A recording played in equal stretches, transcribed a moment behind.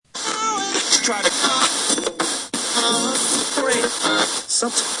try to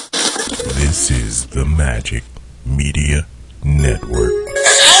This is the Magic Media Network. Open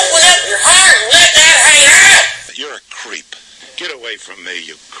up your heart and let that hang out. You're a creep. Get away from me,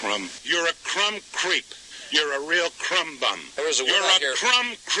 you crumb. You're a crumb creep. You're a real crumb bum. You're a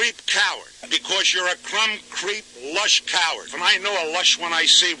crumb creep coward. Because you're a crumb creep lush coward. And I know a lush when I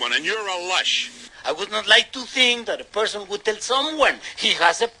see one, and you're a lush. I would not like to think that a person would tell someone he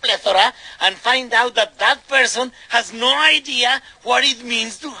has a plethora and find out that that person has no idea what it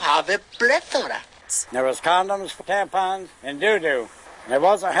means to have a plethora. There was condoms, tampons, and doo-doo. There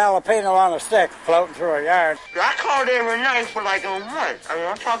was a jalapeno on a stick floating through a yard. I called every night for like a month. I mean,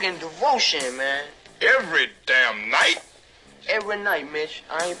 I'm talking devotion, man. every damn night. Every night, Mitch.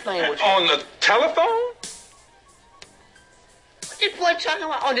 I ain't playing with you. On the telephone? What this boy talking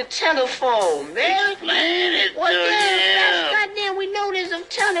about on the telephone, man? Explain it what the hell? Goddamn, we know there's a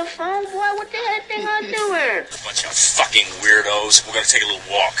telephone, boy. What the hell thing I doing? Bunch of fucking weirdos. We're gonna take a little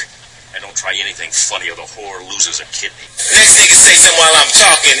walk. And don't try anything funny or the whore loses a kidney. Next nigga say something while I'm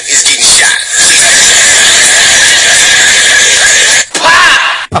talking is getting shot.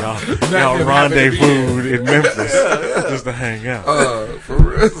 Y'all rendezvous in Memphis just to hang out. For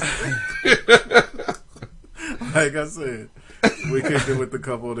real. Like I said, we kicked it with the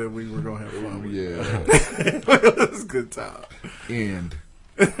couple that we were gonna have fun with. Yeah. It was a good time. And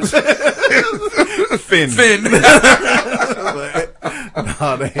Finn.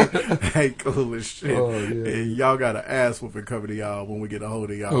 No, they ain't cool as shit. Oh, yeah. And y'all got an ass whooping coming to y'all when we get a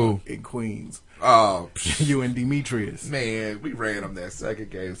hold of y'all Who? in Queens. oh You and Demetrius. man, we ran them that second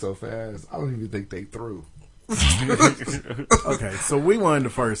game so fast. I don't even think they threw. Okay, so we won the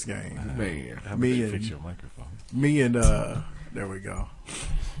first game. Man, How about Me they and- fix your microphone? Me and there we go.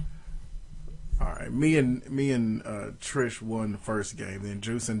 All right, me and Trish won the first game. Then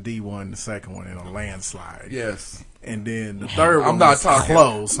Juice and D won the second one in a landslide. yes. And then the third I'm one not was talking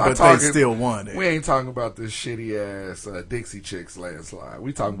close, I'm not but talking- they still won it. We ain't talking about this shitty ass Dixie Chicks landslide.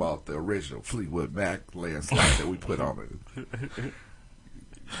 We talking about the original Fleetwood Mac landslide that we put on it.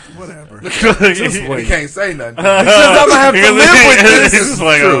 Whatever. Just wait. we can't say nothing. It's just I'm gonna have to live with this. It's just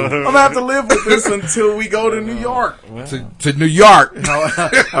like, I'm gonna have to live with this until we go to New York. to New York.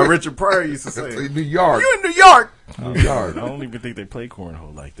 How Richard Pryor used to say, To New York. "You in New York?" New York. I don't even think they play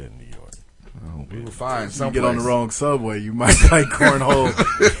cornhole like that in New York. Oh, we will find You some get on the wrong subway, you might play cornhole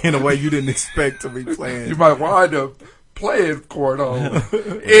in a way you didn't expect to be playing. You might wind up playing cornhole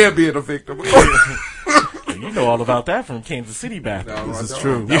and being a victim. of cornhole. You know all about that from Kansas City bathroom. No, I This is don't.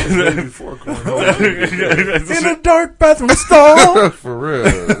 true. That was way before cornhole. In a dark bathroom stall For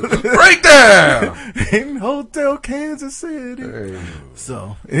real. Breakdown. in Hotel Kansas City. Hey.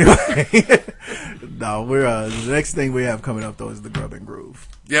 So anyway, no, we're the next thing we have coming up though is the Grub and Groove.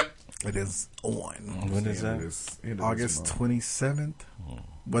 Yep. It is on When is that? August 27th,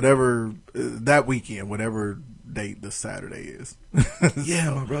 whatever that weekend, whatever date the Saturday is.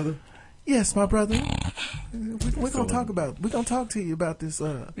 Yeah, my brother. Yes, my brother. We're gonna talk to you about this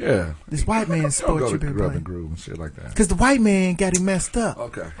Yeah. this white man I'll sport go you've to been Grub playing. and Groove and shit like that. Cause the white man got him messed up.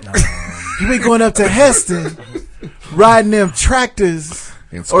 Okay. You been going up to Heston, riding them tractors,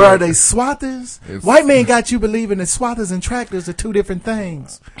 And or are square- they swathers? It's- White man got you believing that swathers and tractors are two different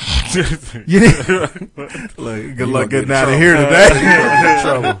things. You didn't- Look, good luck getting out of here today.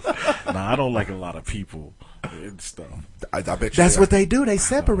 Nah, I don't like a lot of people and stuff. I bet you That's they'll- what they do. They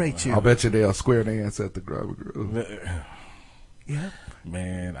separate you. I'll bet you they'll square dance at the Grub and Groove. Yeah,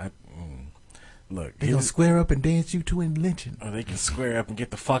 Man, look. they gonna square up and dance you to in lynching. Or they can square up and get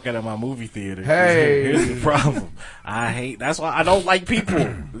the fuck out of my movie theater. Hey. Here's the problem. That's why I don't like people.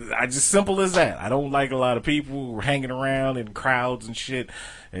 I just simple as that. I don't like a lot of people hanging around in crowds and shit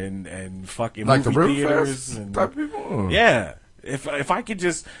and fucking Like the movie Root theaters Fest and type people? yeah. If I could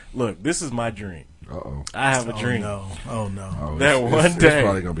just look, this is my dream. Uh-oh. I have a dream Oh no, Oh, that it's- one it's day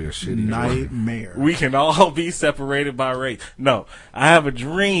probably going to be a shitty nightmare. we can all be separated by race. No, I have a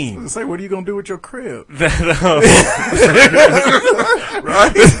dream. Say, what are you gonna do with your crib? That,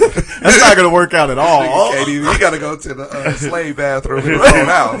 Right? That's not gonna work out at all. You got to go to the slave bathroom in your own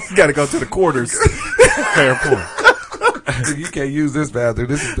house. You gotta go to the quarters. fair point. You can't use this bathroom.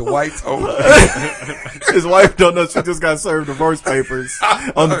 This is the whites only. His wife don't know she just got served divorce papers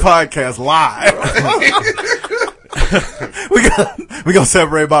on the podcast live. we gonna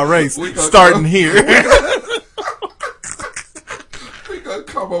separate by race, We gonna starting go- here. We gonna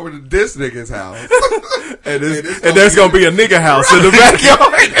come over to this nigga's house. and there's going to be a nigga house in the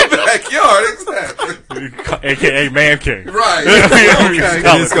backyard. In the backyard, exactly. AKA man cave. Right. Okay.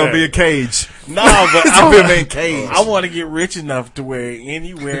 And it's going to be a cage. No, but It's a man cage. I want to get rich enough to where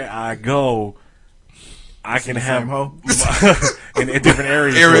anywhere I go, I can have in different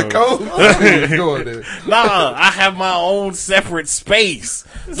areas. Eric Cole. Going there. Nah, I have my own separate space.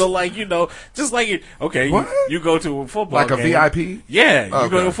 So, like, just like you go to a football game. Like a VIP? Yeah, you Okay.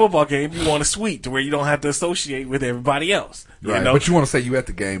 go to a football game, you want a suite to where you don't have to associate with everybody else. Right. But you want to say you at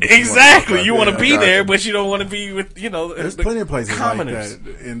the game. Exactly. You want to be there, but you don't want to be with, There's the plenty of places commoners. like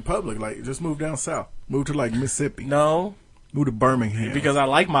that in public. Like, just move down south. Move to, like, Mississippi. No. Move to Birmingham. Because I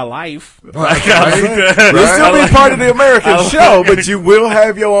like my life. Right. You'll still be part of the American show, but you will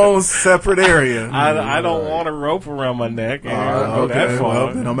have your own separate area. I don't want a rope around my neck. And go that far.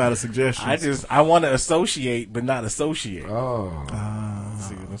 Well, then I'm out of suggestions. I want to associate, but not associate. Oh.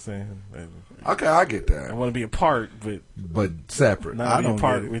 See what I'm saying? Okay, I get I that. want to be a part, but separate. not be a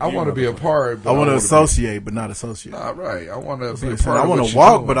part with I you. want to be a part. But I want to associate, but not associate. Not right. I want to be a Listen, part. I want to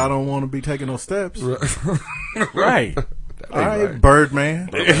walk, but I don't want to be taking no steps. Right. That All ain't right, right. Birdman.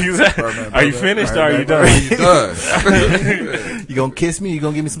 Are you finished or are you done? He does. You gonna kiss me? You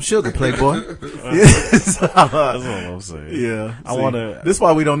gonna give me some sugar, Playboy? That's what I'm saying. Yeah, I wanna- This is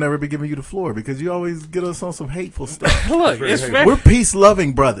why we don't never be giving you the floor, because you always get us on some hateful stuff. Look, it's fair. We're peace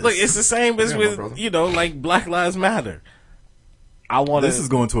loving brothers. Look, it's the same as Yeah, with my brother. like Black Lives Matter. I want This is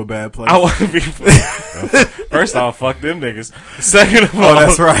going to a bad place. I want to be. First off, fuck them niggas. Second of all, Oh,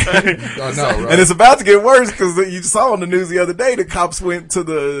 that's right. I know, right? And it's about to get worse because you saw on the news the other day the cops went to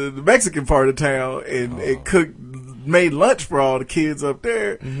the Mexican part of town and made lunch for all the kids up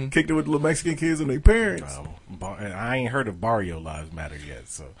there, kicked it with the little Mexican kids and their parents. I ain't heard of Barrio Lives Matter yet,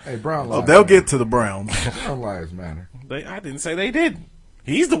 so Hey, Brown Oh, lives they'll matter. get to the Browns. Brown lives matter. I didn't say they didn't.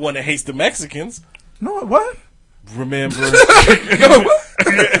 He's the one that hates the Mexicans. No, what? Remember?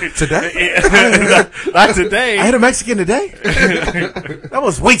 Today? Not today. I had a Mexican today. That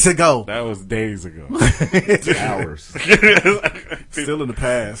was weeks ago. That was days ago. Hours. Still in the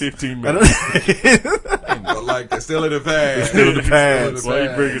past. 15 minutes. But like, they're still in the past. Still in the past. Why you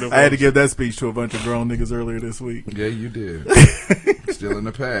bringing up I had to give that speech to a bunch of grown niggas earlier this week. Yeah, you did. Still in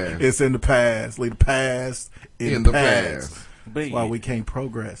the past. It's in the past. Leave the past in the past. But That's why we can't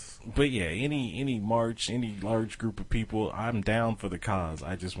progress. But yeah, any march, any large group of people, I'm down for the cause.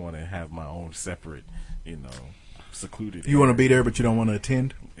 I just want to have my own separate, secluded. You want to be there, but you don't want to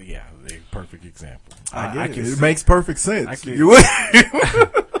attend? Yeah, the perfect example. I get it. It see- makes perfect sense. I can- You would-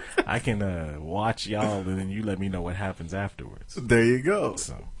 I can watch y'all, and then you let me know what happens afterwards. There you go.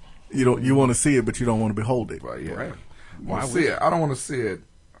 So You want to see it, but you don't want to behold it. Right, yeah. Right. Why see it? I don't want to see it.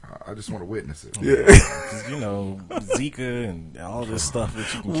 I just want to witness it. Yeah. 'cause, Zika and all this stuff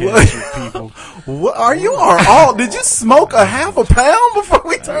that you can catch with people. What are you? Did you smoke a half a pound before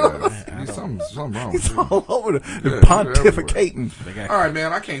we turned? Something's wrong. He's with you. all over the Yeah, pontificating. They got All right,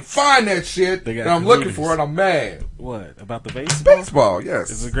 man. I can't find that shit They got that I'm looking cahoots. for, and I'm mad. what about the baseball? Baseball,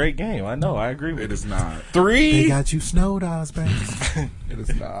 yes. It's a great game. I know. I agree with It you. is not. They 3. got you snowed, Osborne. It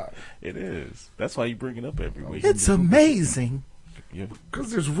is not. It is. That's why you bring it up every week. It's amazing. Yeah.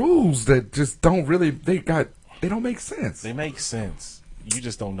 Because there's rules that just don't really. They don't make sense. They make sense. You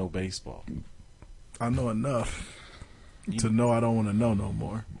just don't know baseball. I know enough to know I don't want to know no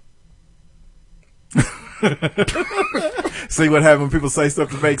more. See what happens when people say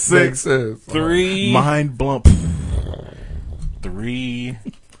stuff that makes Makes sense? sense. 3. Mind blump. 3,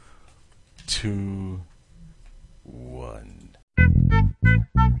 2, 1.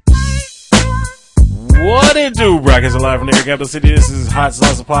 What it do, Brackets Alive from the Capital City? This is Hot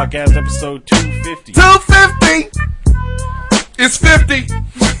Salsa Podcast, episode 250. 250. It's 50. Man,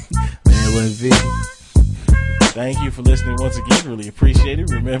 what Vicky? Thank you for listening once again. Really appreciate it.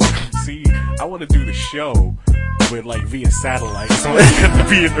 Remember, I want to do the show with via satellite, so I have to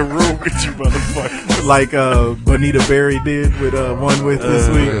be in the room with you, motherfuckers. Like Bonita Berry did with One With this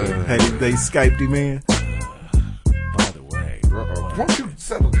week. Hey, they Skyped him in. By the way, Why don't you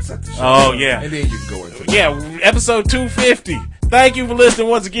set the shit Oh, up, yeah. and then you can go into it. yeah, episode 250. Thank you for listening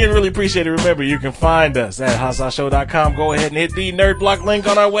once again. Really appreciate it. Remember, you can find us at hotsauceshow.com. Go ahead and hit the Nerd Block link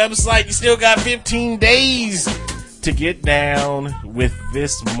on our website. You still got 15 days to get down with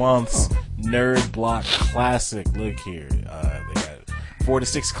this month's Nerd Block Classic. Look here. They got 4 to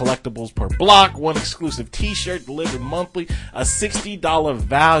 6 collectibles per block, 1 exclusive t-shirt delivered monthly, a $60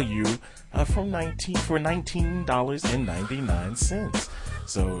 value for $19.99.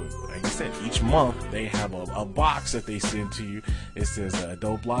 So, like I said, each month they have a box that they send to you. It says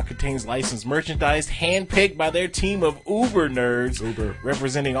Adult Block contains licensed merchandise handpicked by their team of Uber nerds,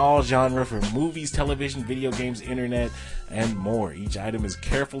 representing all genre from movies, television, video games, internet, and more. Each item is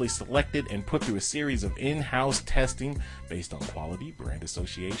carefully selected and put through a series of in-house testing based on quality, brand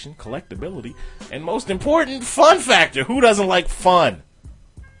association, collectability, and most important, fun factor. Who doesn't like fun?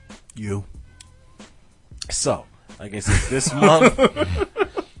 You. So, like I said, this month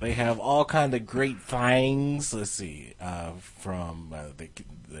they have all kind of great things. Let's see, from the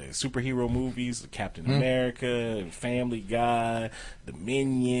superhero movies, Captain America, Family Guy, the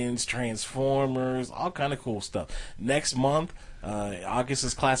Minions, Transformers, all kind of cool stuff. Next month,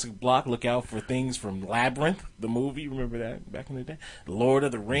 August's classic block. Look out for things from Labyrinth, the movie. Remember that back in the day? Lord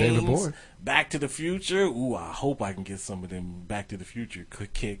of the Rings, Back to the Future. Ooh, I hope I can get some of them Back to the Future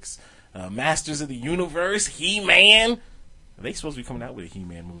kicks. Masters of the Universe, He-Man. They supposed to be coming out with a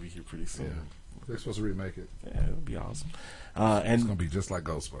He-Man movie here pretty soon. Yeah, they're supposed to remake it. Yeah, it would be awesome. And it's gonna be just like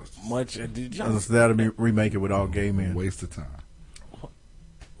Ghostbusters. Did y'all that'll be remake it with all gay men. Waste of time.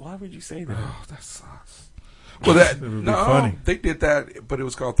 Why would you say that? Oh, that sucks. Well, that would be funny. They did that, but it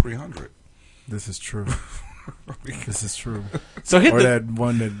was called 300. This is true. This is true. So that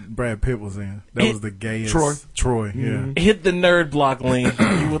one that Brad Pitt was in. That was the gayest. Troy. Yeah. Hit the Nerd Block link.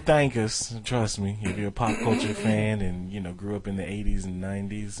 You will thank us. Trust me. If you're a pop culture fan and grew up in the 80s and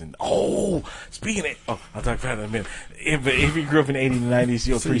 90s and speaking of, I'll talk fat in a minute. If you grew up in the 80s and 90s,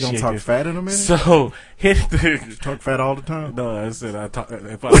 you'll appreciate you gonna talk this. fat in a minute? So hit the you talk fat all the time. No, I said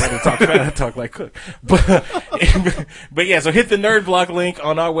if I had to talk fat, I talk like Cook. But yeah, so hit the Nerd Block link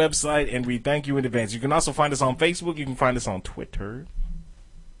on our website, and we thank you in advance. You can also find us on Facebook. You can find us on Twitter.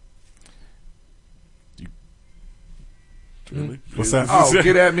 Really? What's that? Oh,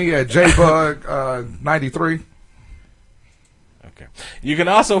 get at me at JBug93. Okay. You can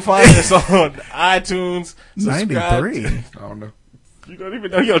also find us on iTunes. 93. I don't know. You don't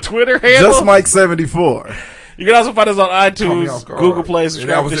even know your Twitter handle? Just Mike 74. You can also find us on iTunes, Google Play,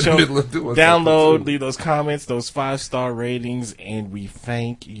 subscribe to the show, download, leave those comments, those 5-star ratings, and we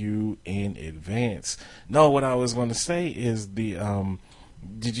thank you in advance. No, what I was going to say is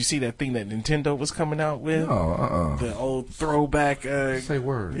did you see that thing that Nintendo was coming out with? No, the old throwback say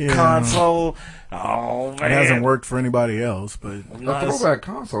word console. Oh man, it hasn't worked for anybody else, but a throwback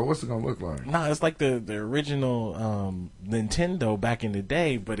console. What's it gonna look like? No, it's like the original Nintendo back in the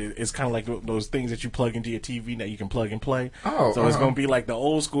day, but it's kind of like those things that you plug into your TV that you can plug and play. So it's gonna be like the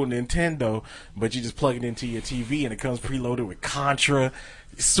old school Nintendo, but you just plug it into your TV and it comes preloaded with Contra,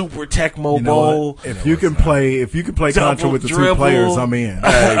 Super Tecmo Bowl. If you can play Contra with the dribble, 2 players, I'm in.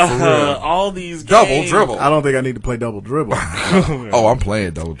 Hey, for real. All these double games. dribble. I don't think I need to play double dribble. I'm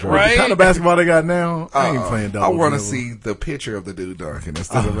playing double dribble. Right? The kind of basketball they got now, I ain't playing double I dribble. want to see the picture of the dude dunking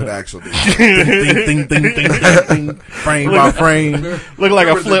instead of an actual dude. ding, ding, ding, ding, ding, ding, frame by frame. Look like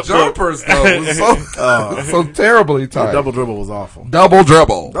a flip jumpers though was so terribly tight. The double dribble was awful. Double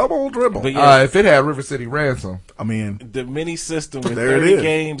dribble. But yeah, if it had River City Ransom, I mean, the mini system with there 30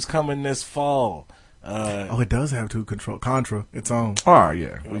 games coming this fall. It does have 2 control. Contra, its own. Oh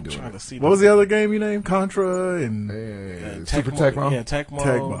yeah, we I'm do trying it. to see What was the other game you named? Contra and Super Tecmo. Yeah, Tecmo.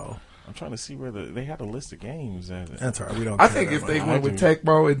 Tecmo. I'm trying to see where they had a list of games. That's all right. We don't. I care think that if much. they went with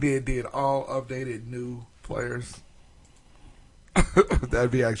Tecmo and did all updated new players, that'd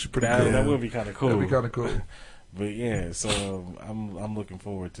be actually pretty cool. That would be kind of cool. That'd be kind of cool. But yeah, so I'm looking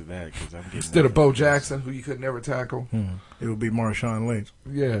forward to that because I'm getting instead of Bo Jackson, who you could never tackle. It would be Marshawn Lynch.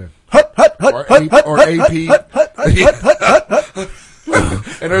 Yeah. Or AP.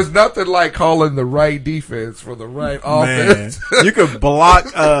 And there's nothing like calling the right defense for the right offense. You could block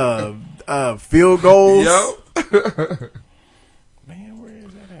field goals. Yep. Man, where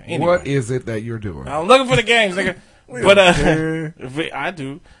is that at? Anyway, What is it that you're doing? I'm looking for the games, nigga. But I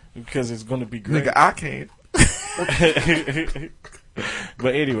do because it's going to be great. Nigga, I can't.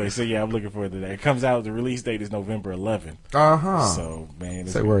 But anyway, so yeah, I'm looking forward to that. It comes out. The release date is November 11th. So man,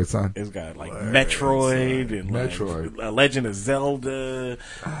 say word, son. It's got like Metroid and like Legend of Zelda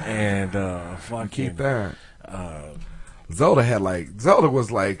and fucking keep that. Zelda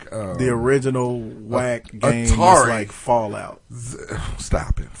was like the original whack game. Atari. Like Fallout.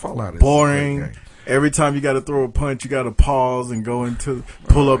 Stop it. Fallout is boring. Every time you got to throw a punch, you got to pause and go into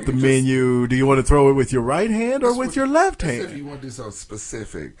pull up the menu. Do you want to throw it with your right hand or with your left hand? If you want to do something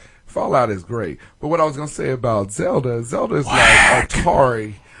specific, Fallout is great. But what I was going to say about Zelda is like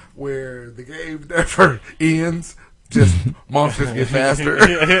Atari, where the game never ends. Just monsters get faster.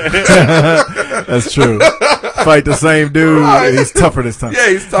 That's true. fight the same dude. Right. He's tougher this time. Yeah,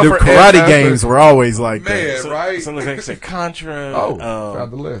 he's tougher. The and karate faster. games were always like Man, that. right? So like I said, Contra,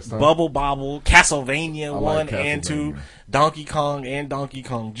 found the list. Huh? Bubble Bobble, Castlevania like 1 and 2, Castlevania. Donkey Kong and Donkey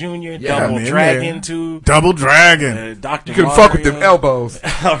Kong Jr., Yeah, Double I'm in Dragon there. 2, Double Dragon. Dr. You couldn't Mario. fuck with them elbows.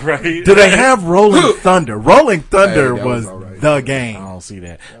 All right. Do they have Rolling Thunder? Rolling Thunder Hey, that was was all right. the I game. don't see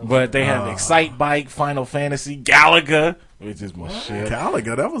that. But they have Excite Bike, Final Fantasy, Galaga, which is my shit.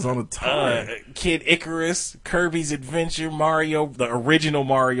 Galaga, that was on the top. Kid Icarus, Kirby's Adventure, Mario, the original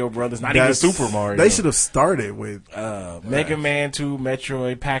Mario Brothers, not even Super Mario. They should have started with. Mega Man 2,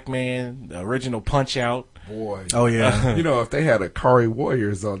 Metroid, Pac-Man, the original Punch Out. Boy. Oh yeah. You know, if they had Akari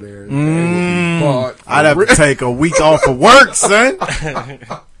Warriors on there, they would be bought. I'd have to take a week off of work, son.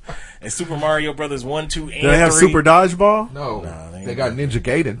 And Super Mario Brothers 1, 2, and 3. Do they have Super Dodgeball? No, Nah, they they got Ninja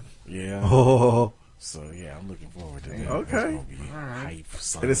Gaiden. Yeah. Oh, So, yeah, I'm looking forward to that. Okay. That's gonna be hype,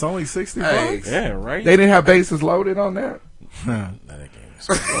 son. and it's only $60. Hey. Yeah, right? They didn't have bases loaded on that. Nah, that game is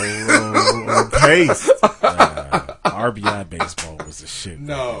Pace. RBI baseball was the shit.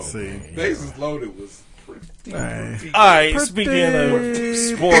 No, See. bases loaded was pretty. Hey. All right, speaking of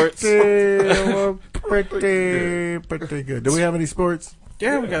sports. Pretty good. Do we have any sports?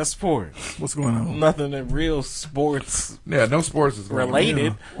 Yeah, we got sports. What's going on? Nothing that real sports Yeah, no sports is going on.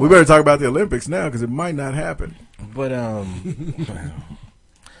 related. We better talk about the Olympics now because it might not happen. But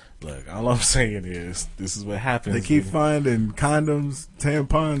look, all I'm saying is this is what happens. They keep finding condoms,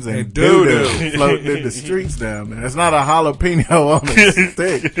 tampons, and And doo-doo doo-doo. floating in the streets down there. It's not a jalapeno on a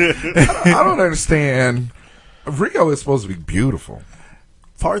stick. I don't understand. Rio is supposed to be beautiful,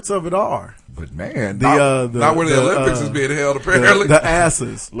 Parts of it are. but man, The, not where the Olympics is being held. Apparently, The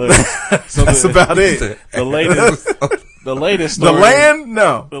asses. Look, so That's about it. the latest The story, land?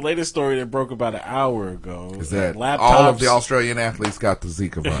 No. the latest story that broke about an hour ago is that laptops, all of the Australian athletes got the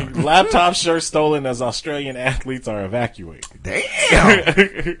Zika virus? laptop shirts stolen as Australian athletes are evacuated.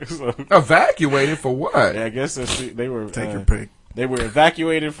 Damn, So, evacuated for what? I guess they were Take your pick. They were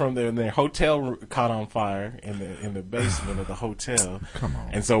evacuated from their hotel caught on fire in the basement of the hotel. Come on.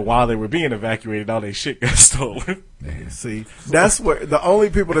 And so while they were being evacuated, all their shit got stolen. See, that's where the only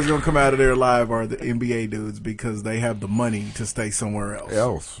people that's going to come out of there alive are the NBA dudes because they have the money to stay somewhere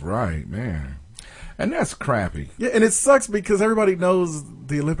else. Right, man, and that's crappy. Yeah, and it sucks because everybody knows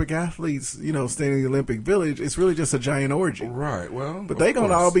the Olympic athletes, staying in the Olympic Village. It's really just a giant orgy. Right. Well, But they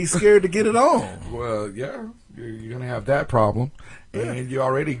going to all be scared to get it on. Well, yeah, you're gonna have that problem, and you're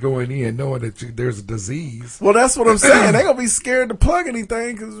already going in knowing that there's a disease. Well, that's what I'm saying. They gonna be scared to plug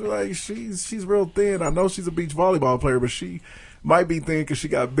anything because like she's real thin. I know she's a beach volleyball player, but she might be thin because she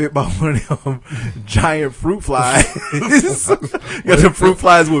got bit by one of them giant fruit flies. Got the fruit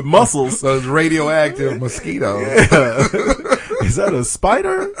flies with muscles. Those radioactive mosquitoes. Yeah. Is that a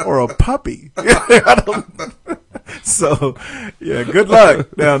spider or a puppy? So, yeah, good luck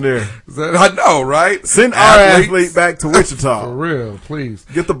down there. I know, right? Send our Athletes. athlete back to Wichita. For real, please.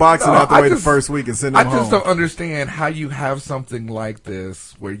 Get the boxing No, out the I way just- the first week and send them I just home. don't understand how you have something like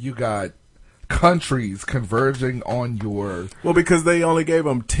this where you got countries converging on your. Well, because they only gave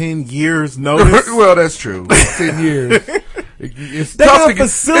them 10 years notice. Well, that's true. 10 years. It's They tough have to get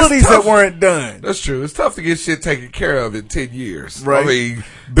facilities it's tough- that weren't done. That's true. It's tough to get shit taken care of in 10 years. Right. I mean,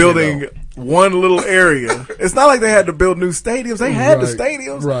 Building one little area. It's not like they had to build new stadiums. They had the Right,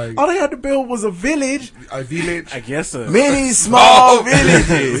 stadiums. right. All they had to build was a village, a village. I guess many small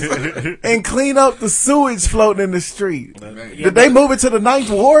villages, and clean up the sewage floating in the street. Did they move it to the 9th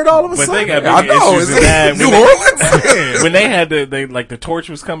Ward all of a But sudden? they got I bigger know. issues Is than that. it New Orleans? When they had the torch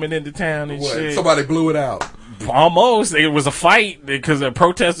was coming into town and What? shit. Somebody blew it out. Almost. It was a fight because the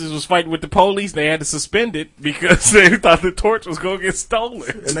protesters was fighting with the police. They had to suspend it because they thought the torch was going to get stolen.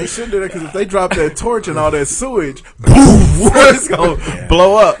 And they shouldn't do that because if they drop that torch and all that sewage, boom, it's going to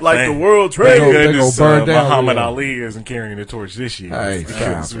blow up like Thank- the World Thank Trade. They gonna goodness burn down Muhammad the- Ali isn't carrying the torch this year. Hey, He couldn't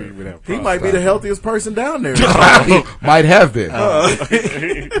stop sweep it. without He problem. might be the healthiest person down there. Might have been.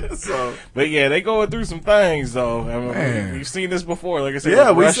 So, But yeah, they going through some things though. I mean, Man. we've seen this before. Like I said, yeah,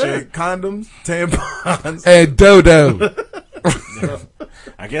 with we Russia, said condoms, tampons. And Dodo.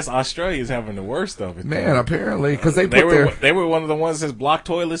 I guess Australia's having the worst of it. Man, apparently, because they They put were their. they were one of the ones that says blocked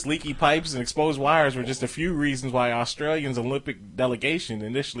toilets, leaky pipes, and exposed wires were just a few reasons why Australians Olympic delegation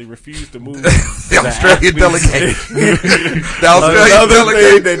initially refused to move The Australian delegation. The Australian Another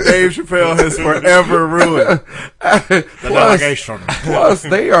thing delegation. that Dave Chappelle has forever ruined. Plus,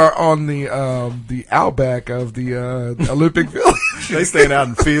 they are on the outback of the Olympic Village. They staying out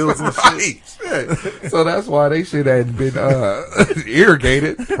in fields and shit. Right. So that's why they shit hadn't been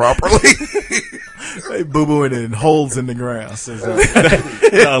irrigated properly. They boo-booing in holes in the ground.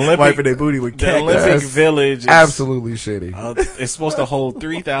 The Olympic, Wiping their booty with the cactus. Olympic Village is, Absolutely shitty. it's supposed to hold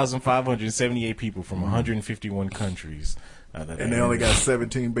 3,578 people from 151 countries. And they only got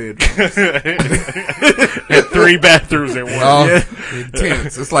 17 bedrooms. And 3 bathrooms at one.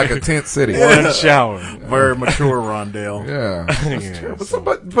 Intense. It's like a tent city. One shower. Very mature, Rondell. Yeah. That's Yeah, terrible. so-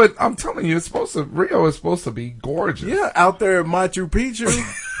 But I'm telling you, Rio is supposed to be gorgeous. Yeah, out there at Machu Picchu.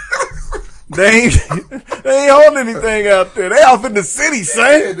 They ain't holding anything out there. They off in the city, Yeah,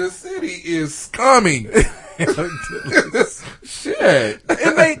 son. the city is scummy. Shit.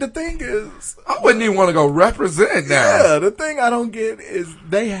 And the thing is, I wouldn't even want to go represent now. yeah, the thing I don't get is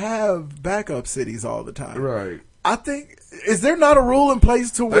they have backup cities all the time. Right. I think, is there not a rule in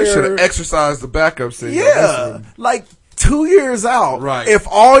place to They should where, have exercised the backup city. on yeah, this one. like 2 years out, Right. if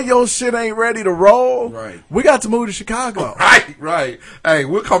all your shit ain't ready to roll, Right. we got to move to Chicago. Right. Hey,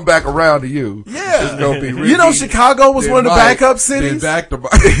 we'll come back around to you. Yeah. It's gonna be You know, Chicago was one of the backup cities. Then back to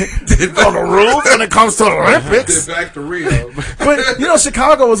On the rules when it comes to the Olympics. Then back to Rio. But, you know,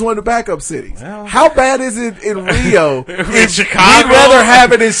 Chicago was one of the backup cities. How bad is it in Rio? In Chicago? We'd rather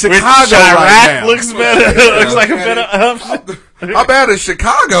have it in Chicago right now. looks better. Looks like a better option. How bad is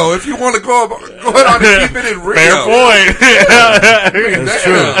Chicago if you want to go ahead on and keep it in Rio? Fair point. That's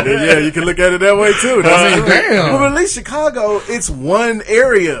true. Yeah, you can look at it that way too. I mean, damn. Well, at least Chicago, it's one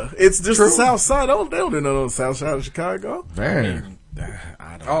area. It's just the south side. They don't do no on the south side of Chicago. Man,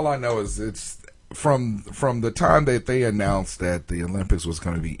 all I know is it's from the time that they announced that the Olympics was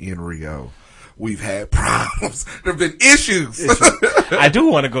going to be in Rio. We've had problems. There have been issues. I do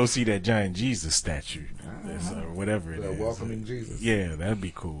want to go see that giant Jesus statue. Whatever it is. Welcoming Jesus. Yeah, that'd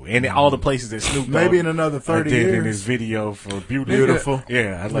be cool. And all the places that Snoop Dogg Maybe in another 30 did in years. his video for Beautiful.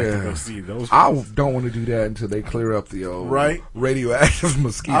 Yeah, I'd like to Yeah. go see those. I don't want to do that until they clear up the old Right. radioactive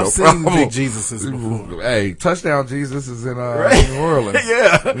mosquito I've seen problem. big Jesuses before. Hey, Touchdown Jesus is in New Orleans.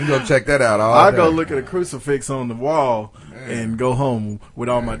 Yeah. We go check that out. I go look at a crucifix on the wall and go home with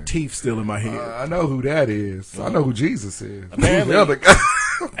all my teeth still in my head. I know who that is. I know who Jesus is. Who's Apparently- the other guy?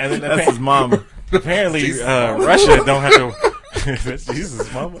 And then That's his mama. apparently Russia don't have to. That's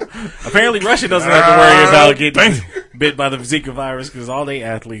Jesus' mama. Apparently Russia doesn't have to worry about getting bit by the Zika virus because all they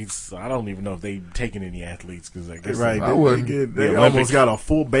athletes. I don't even know if they taking any athletes because I guess Right. I wouldn't. They The almost Olympics. got a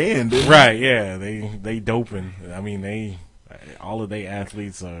full band. Didn't they? Right, yeah, they doping. I mean, all of they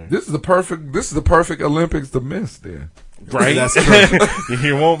athletes are This is the perfect Olympics to miss. Then right. That's true.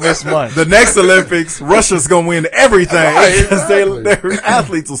 You won't miss much. The next Olympics, Russia's gonna win everything Right, because exactly. their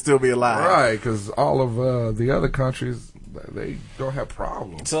athletes will still be alive. right? Because all of the other countries they don't have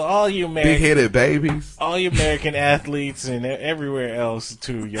problems. So all you Big American, headed babies. all you American athletes and everywhere else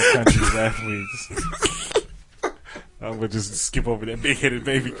too, your country's athletes. I would just skip over that big-headed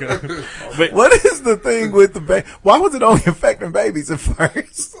baby cup. But What is the thing with the baby? Why was it only affecting babies at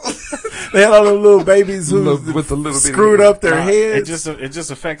first? They had all the little babies who With the little bitty- screwed up their Nah, heads. it just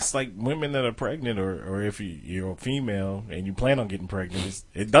affects like women that are pregnant or if you're a female and you plan on getting pregnant.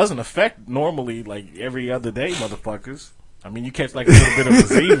 It doesn't affect normally like every other day, motherfuckers. I mean, you catch like a little bit of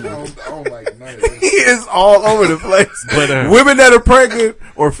disease. I don't like none of this. He is all over the place. But, Women that are pregnant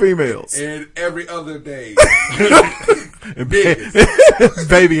or females. And every other day,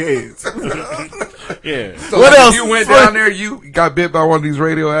 Baby heads. Yeah. So What like, else? If you went down there, you got bit by one of these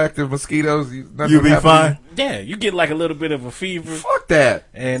radioactive mosquitoes. Nothing You be happened to fine. Yeah, you get like a little bit of a fever, Fuck that.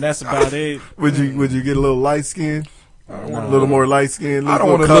 and that's about it. Would you get a little light skin? A little more light skin. I don't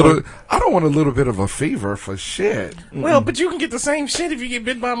want a little bit of a fever for shit. Well, but you can get the same shit if you get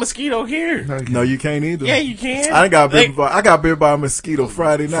bit by a mosquito here. No, you can't either. Yeah, you can. I got bit by a mosquito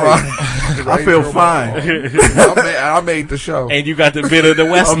Friday night. I feel fine. I made the show. And you got the bit of the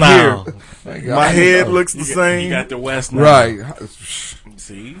West I'm Nile. My head looks the You same. got the West Nile. Right.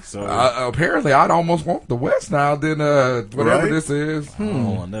 See? So, Apparently, I'd almost want the West now than whatever Right? this is. I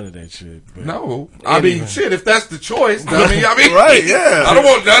don't want none of that shit. But No, I mean, shit. If that's the choice, I mean, Right, yeah. I don't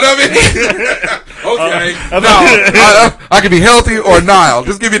want none of it. Okay, no, I can be healthy or Nile.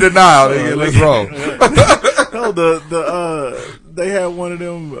 Just give me the Nile. Nigga. Let's roll. No, they had one of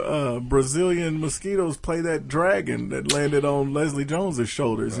them Brazilian mosquitoes play that dragon that landed on Leslie Jones's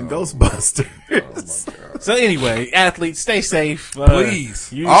shoulders in Ghostbusters. So anyway, athletes, stay safe.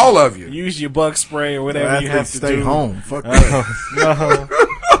 Please, all of you. Use your bug spray or whatever you have Athletes to stay do. home. Fuck that.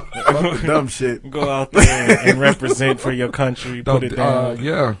 Fuck the dumb shit. Go out there and represent for your country. Put it down.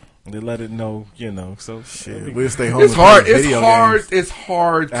 Yeah. They let it know, So Shit, we'll stay home. It's and hard. play It's video hard. games. It's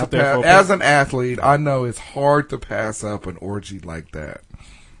hard to Out there pass. for a As an athlete, I know it's hard to pass up an orgy like that.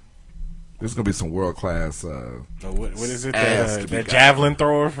 There's gonna be some world class. What is it? That javelin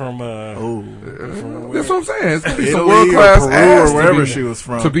thrower from? That's what I'm saying. It's gonna be some Italy world or class Peru ass or wherever to be, she was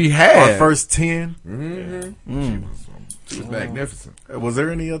from to be had. Our first 10. She was magnificent. Was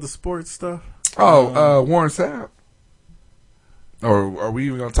there any other sports stuff? Warren Sapp. Or are we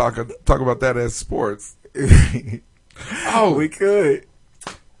even gonna talk about that as sports? We could.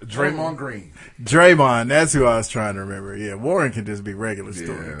 Draymond Green. Draymond, that's who I was trying to remember. Yeah, Warren can just be regular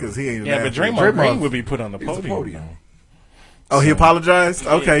story because he ain't. Yeah, but Draymond Green would be put on the podium. Oh, he apologized?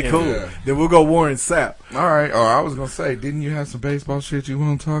 Okay, cool. Yeah. Then we'll go Warren Sapp. All right. Oh, I was gonna say, didn't you have some baseball shit you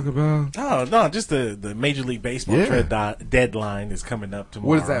want to talk about? No, just the Major League Baseball trade deadline is coming up tomorrow.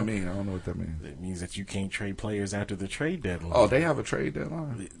 What does that mean? I don't know what that means. It means that you can't trade players after the trade deadline. Oh, they have a trade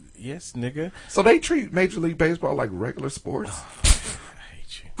deadline? Yes, nigga. So they treat Major League Baseball like regular sports?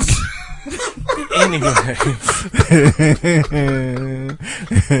 Anyway.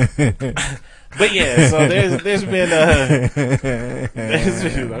 But yeah, so there's been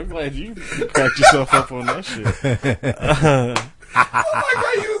I'm glad you cracked yourself up on that shit. Oh my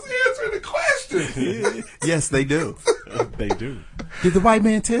God, you was answering the question. Yes, they do. They do. Did the white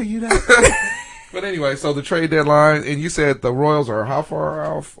man tell you that? But anyway, so the trade deadline, and you said the Royals are how far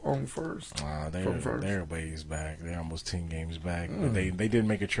off on first? They're ways back. They're almost 10 games back. But they did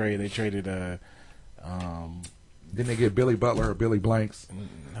make a trade. They traded didn't they get Billy Butler or Billy Blanks?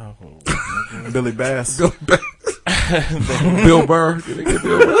 No. Billy Bass. Bill Burr. Did they get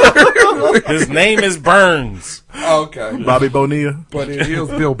Bill Burr? His name is Burns. Okay. Bobby Bonilla. But it was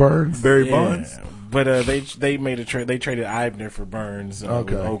Bill Burns. Barry Bonds. But they made a trade. They traded Eibner for Burns.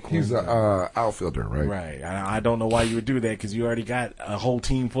 Okay. With Oakland. He's an outfielder, right? Right. I don't know why you would do that because you already got a whole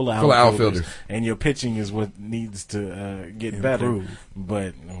team full of outfielders. And your pitching is what needs to get better.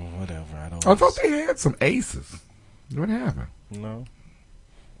 But whatever. I thought they had some aces. What happened? No.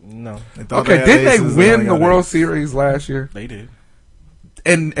 Okay, didn't they win the World Series last year? They did.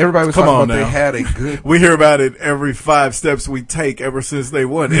 And everybody was talking about they had a good... We hear about it every 5 steps we take ever since they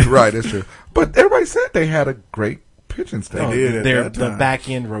won it. Right, that's true. But everybody said they had a great pitching staff. The back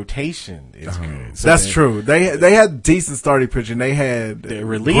end rotation is good. So that's true. They had decent starting pitching. They had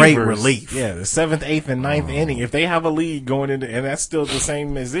great relief. Yeah, the 7th, 8th, and 9th inning. If they have a lead going into, and that's still the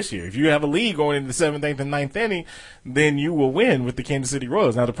same as this year. If you have a lead going into the 7th, 8th, and 9th inning, then you will win with the Kansas City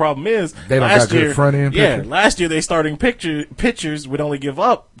Royals. Now the problem is they don't got good front end. Yeah, last year they starting pitchers would only give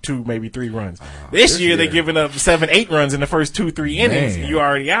up 2, maybe 3 runs. This year they're giving up 7, 8 runs in the first 2, 3 innings. And you're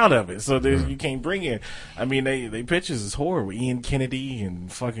already out of it. So you can't bring in. I mean, they pitches is horrible. Ian Kennedy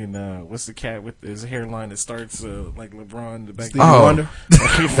and fucking what's the cat with his hairline that starts like LeBron the back. Stevie Wonder.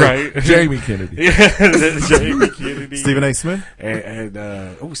 Right. Jamie Kennedy. Yeah, Jamie Kennedy. Stephen A. Smith. And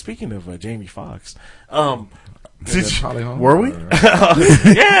speaking of Jamie Foxx, were we?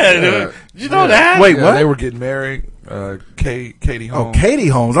 Yeah, you know that. Wait, what? They were getting married. Katie Holmes. Oh, Katie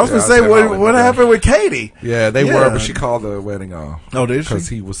Holmes. I was gonna say what happened with Katie? Yeah, they were, but she called the wedding off. Oh, did she? Because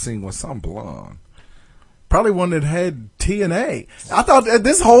he was seen with some blonde. Probably one that had TNA. I thought that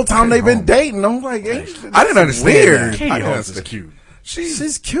this whole time they've been dating. I'm like, I didn't understand. Weird. Katie Holmes is cute.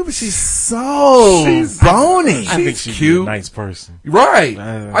 She's cute, but she's so bony. I think she's cute. A nice person. Right.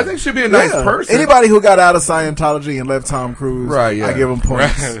 I think she'd be a nice person. Anybody who got out of Scientology and left Tom Cruise, right, yeah. I give them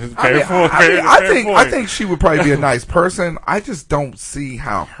points. I think she would probably be a nice person. I just don't see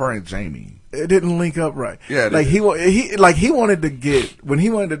how her and Jamie. It didn't link up right. Yeah, like he wanted to get when he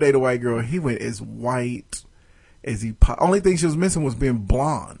wanted to date a white girl, he went as white as he. Only thing she was missing was being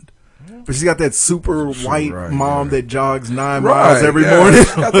blonde. But she's got that super white mom that jogs 9 miles every morning.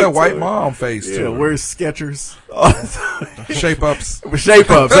 She's got that white mom face too. Yeah, wears Skechers. Shape ups. Shape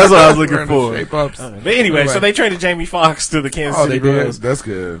ups. That's what I was looking for. Shape ups. But anyway, so they traded Jamie Foxx to the Kansas City Royals. That's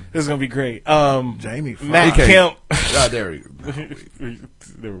good. This is gonna be great. Jamie Foxx. Matt Kemp. There you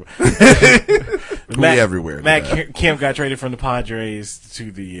go. Matt, everywhere. Matt Kemp got traded from the Padres to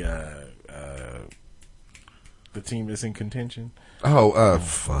the team that's in contention. All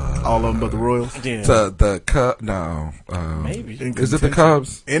of them but the Royals. Yeah. To the Cubs. No, maybe. Is it the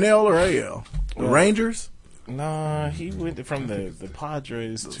Cubs? NL or AL? The Rangers? Nah, he went from the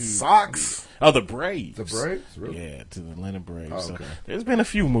Padres to Sox. Oh, the Braves. The Braves, really? Yeah, to the Atlanta Braves. Oh, okay. So there's been a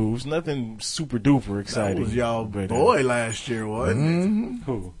few moves, nothing super duper exciting. That was y'all boy last year, wasn't it?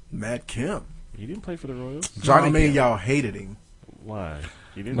 Who? Matt Kemp. He didn't play for the Royals. Y'all hated him. Why?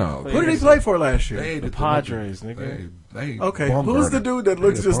 He didn't. No. Who did he play for last year? The Padres, nigga. Okay, who's the dude that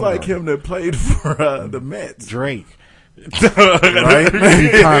looks just like him that played for the Mets? Drake. Right? He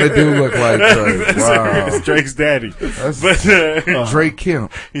kind of do look like Drake. Wow. It's Drake's daddy. Drake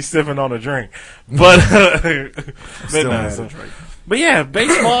Kemp. He's sipping on a drink. But, Still has a Drake. But yeah,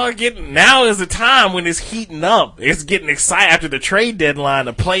 baseball now is the time when it's heating up. It's getting excited after the trade deadline.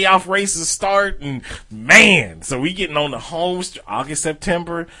 The playoff races start, and man, so we getting on the home August,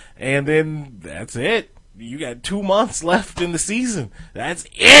 September, and then that's it. You got 2 months left in the season. That's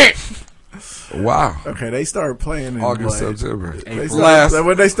it. Wow. Okay, they started playing in August, September.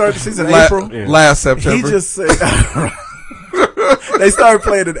 When they started the season, April. Last September. He just said. They started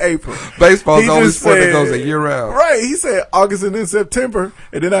playing in April. Baseball's the only sport that goes a year round. Right. He said August and then September,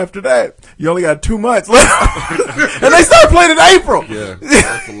 and then after that, you only got 2 months left. And they started playing in April. Yeah,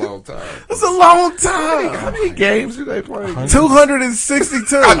 that's a long time. That's a long time. How many games do they play?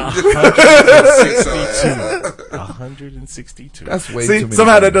 262. 162. That's way too See, many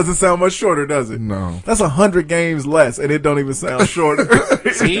somehow games. that doesn't sound much shorter, does it? No. That's 100 games less, and it don't even sound shorter.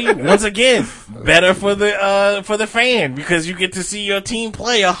 See, once again, better for the fan because you get to see your team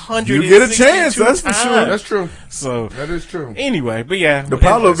play 100. You get a chance, that's for sure. That's true. So that is true. Anyway, but yeah, the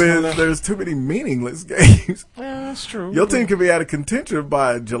problem is there's too many meaningless games. Yeah, that's true. Your team could be out of contention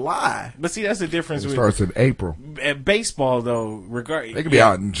by July. But see, that's the difference. It starts in April. At baseball, though, they could be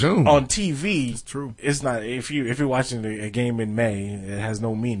out in June on TV. It's true. It's not if you're watching a game in May, it has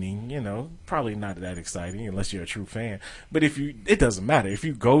no meaning. You know, probably not that exciting unless you're a true fan. But it doesn't matter if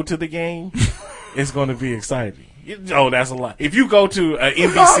you go to the game, it's going to be exciting. Oh, that's a lot. If you go to an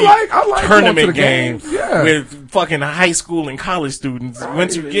NBC I like tournament game yeah. with fucking high school and college students,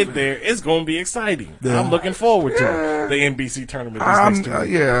 once you get there, it's going to be exciting. Yeah. I'm looking forward to the NBC tournament this next week.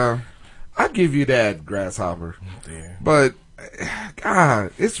 Yeah, I give you that, Grasshopper. Yeah. But,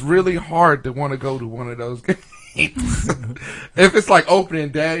 God, it's really hard to want to go to one of those games. If it's like opening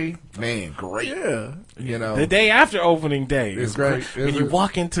day, man, great. Yeah. You know, the day after opening day is great. When you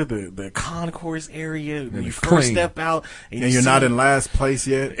walk into the concourse area, when you first step out, and you're not in last place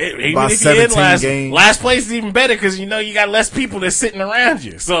yet. Even about if 17 you're in games. last place is even better because you know you got less people that's sitting around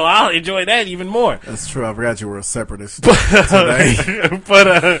you. So I'll enjoy that even more. That's true. I forgot you were a separatist today.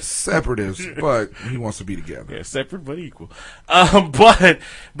 But separatist, but he wants to be together. Yeah, separate but equal. But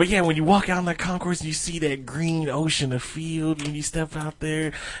yeah, when you walk out in the concourse and you see that green ocean of field, when you step out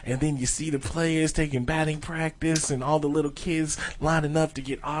there, and then you see the players taking batting practice and all the little kids lining up to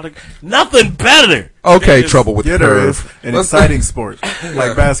get autographs. Nothing better. Okay, trouble with the curve. An exciting sport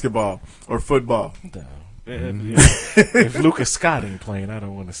like basketball or football. No. If Lucas Scott ain't playing, I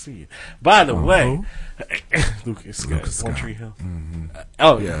don't want to see it. By the way, Lucas Scott, One Tree Hill. Mm-hmm.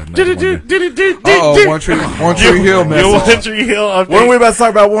 Oh yeah, One Tree Hill. One Tree Hill. When we about to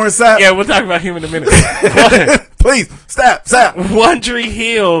talk about Warren Sapp? Yeah, we'll talk about him in a minute. Please stop. One Tree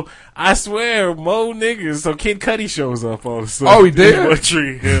Hill. I swear, Mo niggas. So Kid Cudi shows up on the song. Oh, he did? One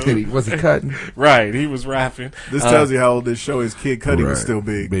Tree Hill. Was he cutting? Right, he was rapping. This tells you how old this show is. Kid Cudi was still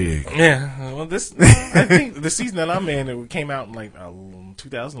big. Yeah. Well, I think the season that I'm in, it came out in like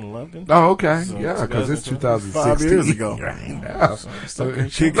 2011. Oh, okay. So yeah, because it's 2016. 5 years ago. Yeah. So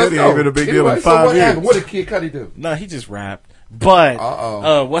Kid Cudi ain't been a big deal in 5 what years. Happened? What did Kid Cudi do? No, he just rapped. But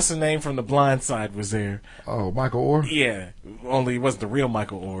what's the name from The Blind Side was there? Oh, Michael Orr? Yeah. Only it wasn't the real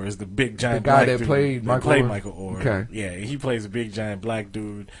Michael Orr. It's the big giant the guy black that dude played Michael Orr. Okay. Yeah, he plays a big giant black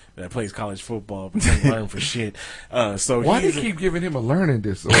dude that plays college football but can't learn for shit. So why do they keep giving him a learning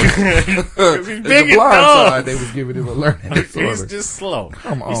disorder? He's big The Blind Side, they was giving him a learning disorder. He's just slow.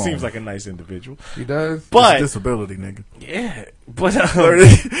 Come on. He seems like a nice individual. He does? But it's a disability, nigga. Yeah. But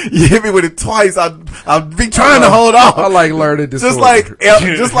you hit me with it twice. I'll be trying to hold off. I like learning disorder.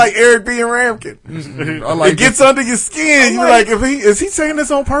 Just like Eric B. and Ramkin. I like it gets under your skin. You're like, is he saying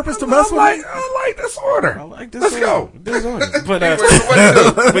this on purpose to mess with me? I like disorder. I like disorder. Let's go. Disorder.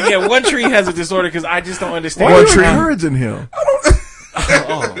 But yeah, One Tree has a disorder because I just don't understand. Why are you encouraging him?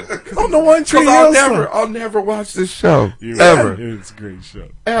 On the One Tree Hill. I'll never watch this show. Ever. It's a great show.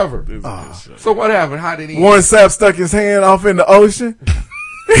 Ever. It's a great show. So what happened? How did he? Warren Sapp stuck his hand off in the ocean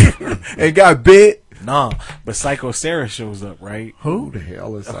and got bit. Nah, but Psycho Sarah shows up, right? Who the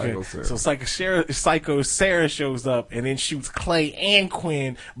hell is Psycho Sarah? So Psycho Sarah shows up and then shoots Clay and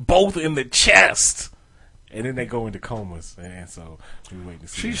Quinn both in the chest. And then they go into comas. And so we wait to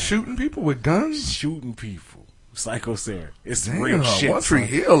see. She's shooting people with guns? Shooting people. Psycho Sarah. It's Damn, real shit. One Tree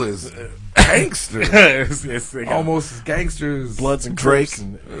Hill is gangster. it's almost as gangster as Bloods and Drake. Crips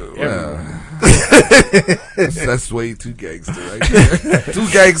and That's way too gangster right there. Too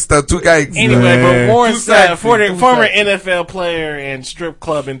gangster. Anyway, but Warren Too Sapp, sexy, former too sexy. NFL player and strip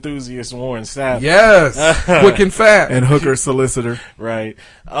club enthusiast Warren Sapp. Yes. Quick and fat. And hooker solicitor. Right.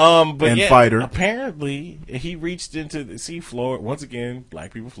 But And yeah, fighter. apparently he reached into the Florida. Once again,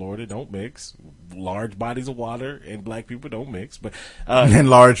 black people, Florida don't mix. Large bodies of water and black people don't mix. But, And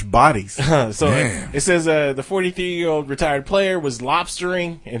large bodies. so Damn. it says, the 43-year-old retired player was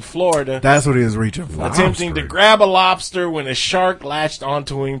lobstering in Florida. That's what he was reaching for. Attempting to grab a lobster when a shark latched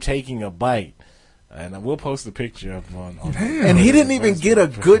onto him taking a bite. And I will post a picture of on And he didn't even get a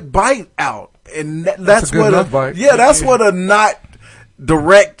good bite out. And that's a good what enough bite. Yeah, that's what a not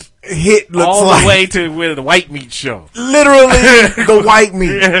direct hit looks all like. the way to where the white meat show. Literally the white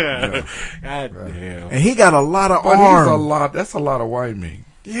meat. Yeah. God damn. And he got a lot of But arm. that's a lot of white meat.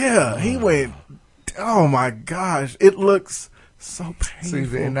 Yeah, he went, oh my gosh, it looks so See,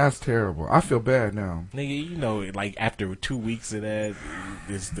 painful. and that's terrible. I feel bad now. Nigga, you know, like after 2 weeks of that,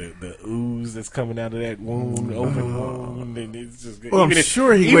 it's the ooze that's coming out of that wound, open wound, and it's just Well, I'm even if-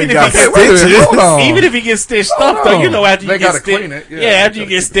 sure he even went if got gets- Wait a minute, stitches. hold on. Even if he gets stitched Hold up, though, you on. know, after They you get gotta clean it. Yeah, Yeah, after they you gotta get keep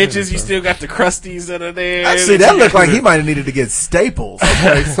cleaning stitches, you stuff. still got the crusties that are there. Actually, that looked like he might have needed to get staples.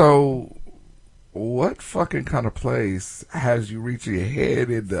 Okay, so what fucking kind of place has you reach your head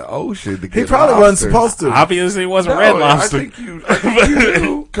in the ocean to get He probably wasn't lobsters? supposed to. Obviously, it wasn't No, red lobster. I think you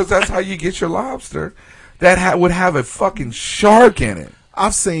do, because that's how you get your lobster. That would have a fucking shark in it.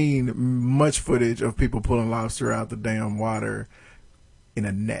 I've seen much footage of people pulling lobster out the damn water in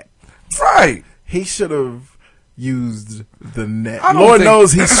a net. Right. He should have used the net. I don't Lord think-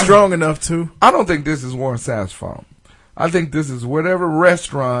 knows he's strong enough to. I don't think this is Warren Sapp's fault. I think this is whatever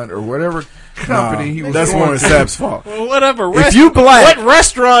restaurant or whatever company he was That's going Warren to. Sapp's fault. Well, whatever. If you black- what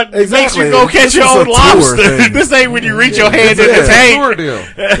restaurant makes Exactly. you go catch This your is own a tour lobster? thing. This ain't when you reach your hand in It's the a tank. tour deal.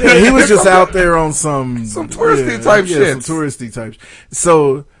 Yeah, he was just out there on some touristy type shit. Some touristy types.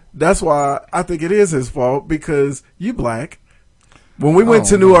 So that's why I think it is his fault, because you black. When we went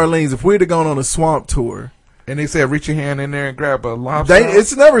to New Orleans, if we'd have gone on a swamp tour, And they said, reach your hand in there and grab a lobster.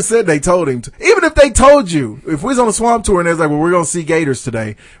 it's never said they told him to. Even if they told you, if we was on a swamp tour and it's like, well, we're gonna see gators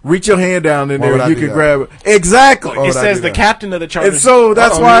today, reach your hand down in Why there, would I you do can that? grab it. Exactly. Why It would I says do the that? captain of the charter. And so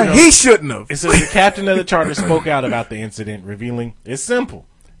that's Uh-oh, why here we go. he shouldn't have. It says the captain of the charter spoke out about the incident, revealing it's simple.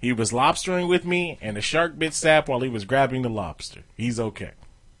 He was lobstering with me, and the shark bit Sapp while he was grabbing the lobster. He's okay.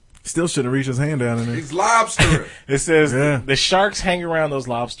 Still should have reached his hand down in there. He's lobstering. It says Yeah. the sharks hang around those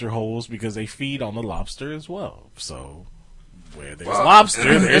lobster holes because they feed on the lobster as well. So where there's lobster,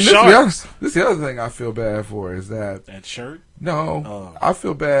 And there's this sharks. This the other thing I feel bad for is that That shirt. I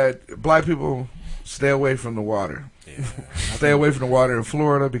feel bad. Black people stay away from the water. Stay away from the water in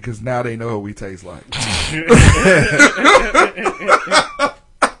Florida, because now they know what we taste like.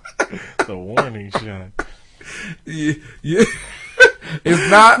 It's a warning shot. Yeah.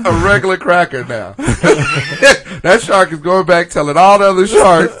 It's not a regular cracker now. That shark is going back telling all the other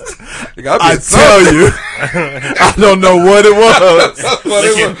sharks. I tell you, I don't know what it was.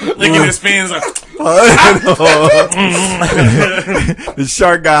 Look at his fins. Like, The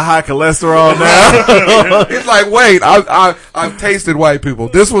shark got high cholesterol now. It's like, wait, I've tasted white people.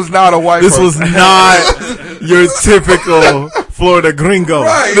 This was not a white This person. was not your typical Florida gringo.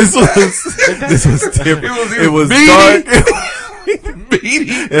 Right. This was different. It was It meaty. was dark.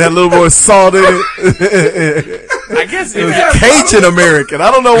 It had a little more salt in it. I guess It was Cajun American. I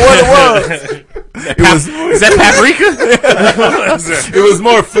don't know what it was. It was. Is that paprika? It was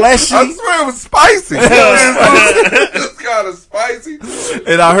more fleshy. I swear it was spicy. It's kind of spicy.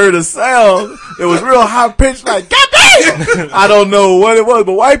 And I heard a sound. It was real high pitched, like "God damn!" I don't know what it was,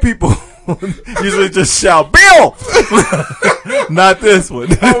 but white people usually just shout "Bill." Not this one.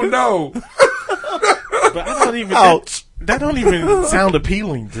 Oh no. But I don't even. Ouch. That don't even sound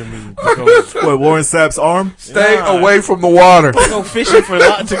appealing to me. To What, Warren Sapp's arm? Stay away from the water. go fishing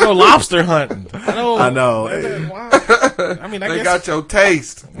to go lobster hunting. I know. I mean, I They guess got your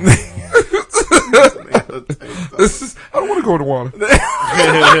taste. This is. I don't want to go in the water.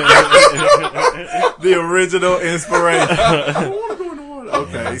 The original inspiration. I don't want to go in the water.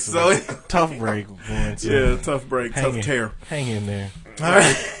 Okay, so tough break. Going to yeah, tough break, hang tough in- tear. Hang in there. All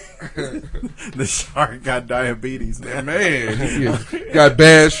right. The shark got diabetes now. Man, he got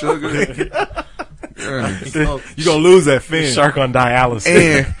bad sugar. You gonna lose that fin. Shark on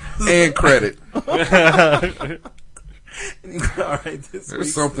dialysis. and credit. All right, this There's week.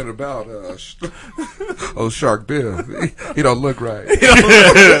 something about Shark Bill. He don't look right.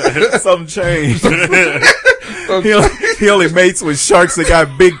 Something changed. He only mates with sharks that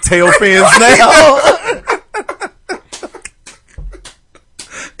got big tail fins now.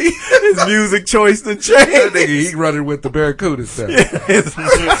 His music choice to That change. nigga, he running with the Barracuda stuff.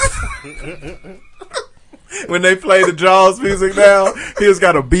 When they play the Jaws music now, he just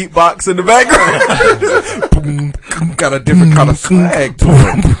got a beatbox in the background. Got a different kind of swag to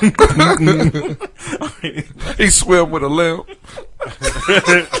him. He swim with a limp.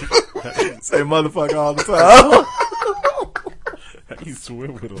 Say motherfucker all the time. He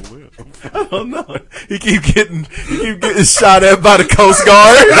swim with a lip. I don't know. He keep getting shot at by the Coast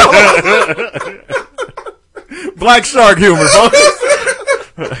Guard. Black shark humor, folks.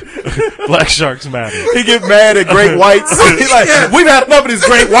 Black sharks matter. He get mad at great whites. He like, we've had enough of this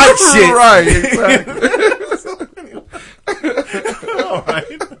great white shit. Right, exactly. All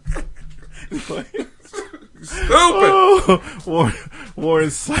right. Stupid. Warren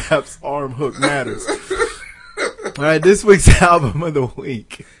slaps arm hook matters. All right, this week's album of the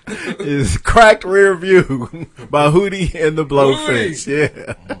week is Cracked Rear View by Hootie and the Blowfish.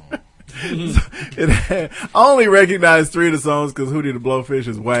 Yeah. I only recognize 3 of the songs because Hootie the Blowfish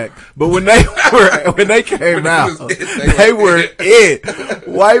is whack. But when they came out, they were it.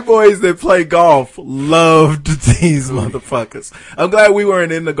 White boys that play golf loved these motherfuckers. I'm glad we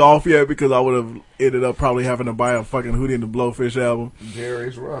weren't in the golf yet because I would have ended up probably having to buy a fucking Hootie and the Blowfish album.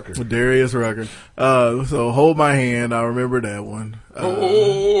 Darius Rucker. So Hold My Hand, I remember that one.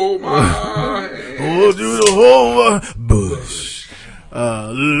 Hold my hand. Hold you to hold my bush.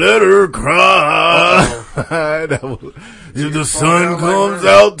 Let her cry. That was, if the sun comes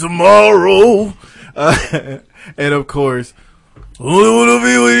out tomorrow. And of course, only wanna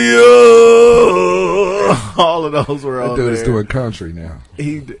be with you. All of those were on That dude there. is doing country now.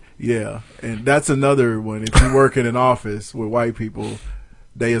 Yeah, and that's another one. If you work in an office with white people,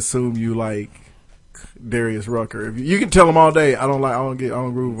 they assume you like Darius Rucker. If you can tell them all day, I don't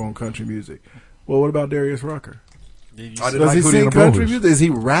groove on country music. Well, what about Darius Rucker? Does he sing country music? Is he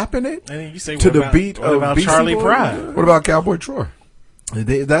rapping it And you say, to what the about, beat what of about Beastie Charlie Boys? Pride? What about Cowboy Troy?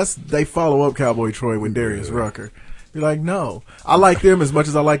 They follow up Cowboy Troy with Darius Rucker. You're like, no, I like them as much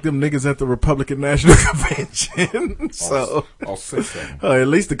as I like them niggas at the Republican National Convention. So All 6 of them. at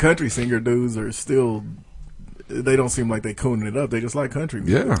least the country singer dudes are still. They don't seem like they cooning it up. They just like country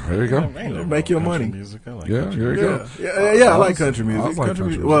music. Yeah, there you go. Ain't nothing Make wrong your with country money. Music. I like Yeah, country there you go. Yeah, I like country music. I like country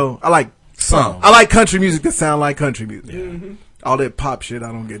music. Well, I like some. I like country music that sound like country music. All that pop shit,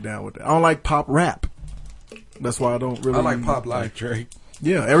 I don't get down with that. I don't like pop rap. That's why I don't really. I like pop like Drake.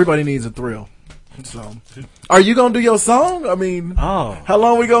 Yeah, everybody needs a thrill. So, are you gonna do your song? I mean, Oh. how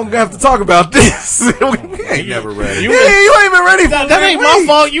long we gonna have to talk about this? We ain't Never ready. You ain't even ready for That ain't my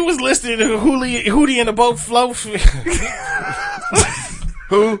fault. You was listening to Hootie and the Boat Flow. Who?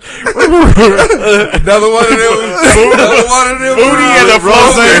 Another one of them. Another one of them. Booty and the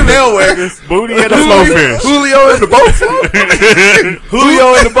Roseanne Flowfish. Nailwaggers. Booty and the Flowfish. Julio and the boat.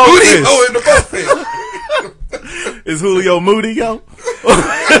 Julio and the Boatfish. Julio and the boatfish. Is Julio Moody, yo? He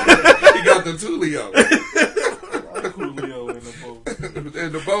got the Tulio. Julio and the Boat.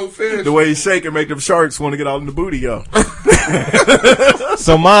 And the boatfish. The way he shake and make them sharks want to get out in the booty, yo.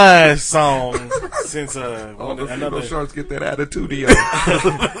 So my song, since All the another female sharks get that attitude.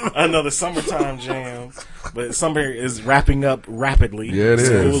 another summertime jam, but summer is wrapping up rapidly. Yeah, it is.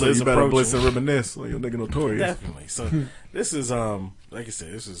 School So is you better bliss approaching. and reminisce on your nigga Notorious. Definitely. So this is like I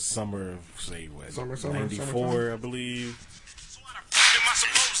said, this is summer of say what Summer, 94, I believe.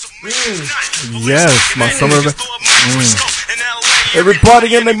 Yes, my summer of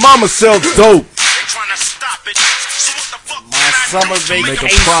everybody and their mama sells dope. My summer Make a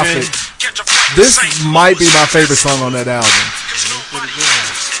vacation. profit. This might be my favorite song on that album.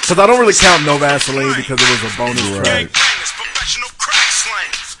 Because I don't really count No Vaseline because it was a bonus track.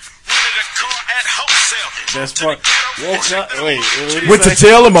 Best part. Woke up. Wait. What did he Went to say?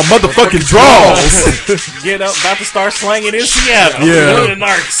 jail in my motherfucking drawers. Get up, about to start slanging in Seattle. Yeah. Go to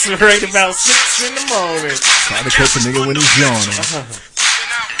Narcs right about 6 in the morning. Trying to catch a nigga when he's yawning.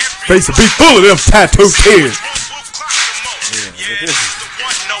 Face will be full of them tattooed kids.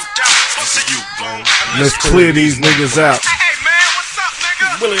 Let's clear these niggas out.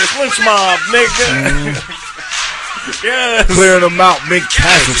 Willie the Flinch Mob, nigga. Yes. Clearing them out, make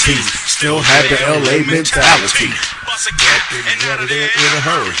casualties. Still had the LA mentality.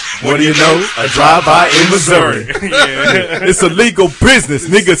 What do you know? A drive-by in Missouri. Yeah. It's a legal business.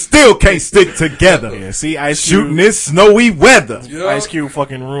 Niggas still can't stick together. Yeah, see, Ice Cube. Shooting in snowy weather. Ice Cube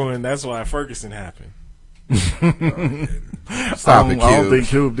fucking ruined. That's why Ferguson happened. Stop it, I don't Cube. think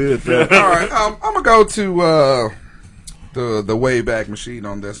Cube did that. All right, I'm gonna go to the Wayback Machine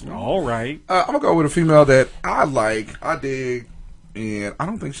on this one. All right. I'm gonna go with a female that I like, I dig, and I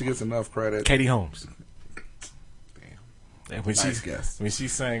don't think she gets enough credit. Katie Holmes. Nice guess. When she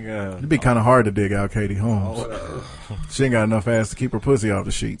sang, It'd be kind of hard to dig out Katie Holmes. She ain't got enough ass to keep her pussy off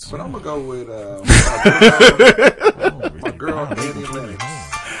the sheets. But I'm gonna go with my girl Annie Lennox.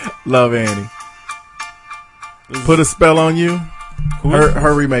 Love Annie. Put a Spell on You.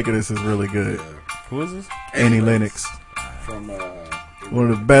 Her remake of this is really good. Yeah. who is this? Annie Lennox. From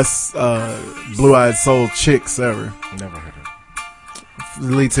One of the best blue-eyed soul chicks ever. Never heard of it.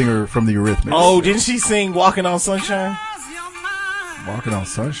 The lead singer from the Eurythmics. Oh, didn't she sing "Walking on Sunshine"? Walking on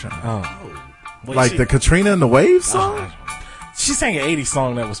Sunshine. Oh, Wait, Like the Katrina and the Waves song? She sang an '80s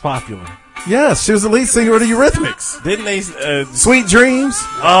song that was popular. Yes, she was the lead singer of the Eurythmics. Didn't they? Sweet Dreams.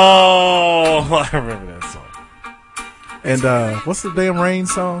 Oh, I remember that song. And what's the damn Rain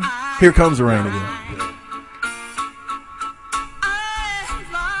song? Here Comes the Rain again.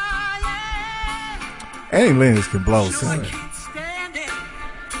 Annie Lennox can blow. Sing.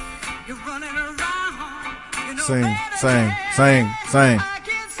 Sing.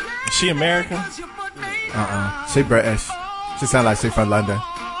 Is she American? She British. She sound like she from London.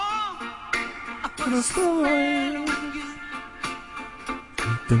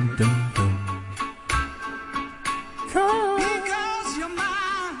 Dum, dum, dum.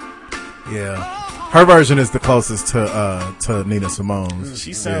 Yeah, her version is the closest to Nina Simone's.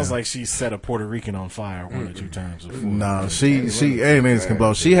 She sounds like she set a Puerto Rican on fire one or two times before. No, she Annie Lennox can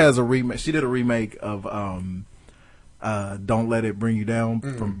blow. She has a remake. She did a remake of "Don't Let It Bring You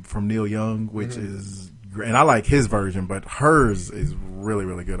Down" from Neil Young, which is great. And I like his version, but hers is really,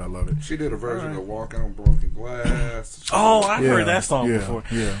 really good. I love it. She did a version of "Walking on Broken Glass." Oh, I've heard that song before.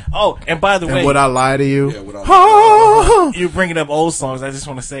 Yeah. Oh, and by the way, Would I Lie to You? Yeah, Would I Lie you're bringing up old songs. I just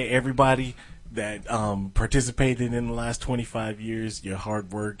want to say, everybody that participated in the last 25 years, your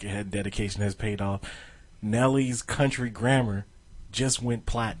hard work, your dedication has paid off. Nelly's Country Grammar just went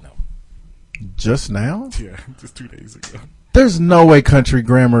platinum. Just now? Yeah, just 2 days ago. There's no way Country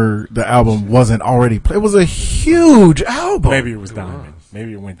Grammar, the album, wasn't already played. It was a huge album. Maybe it was Diamond.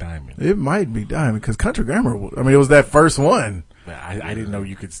 Maybe it went Diamond. It might be Diamond because Country Grammar, it was that first one. But I didn't know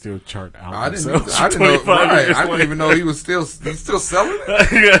you could still chart albums. I didn't even know he's still selling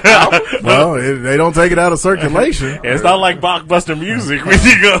it. Well, they don't take it out of circulation. It's not like Blockbuster Music when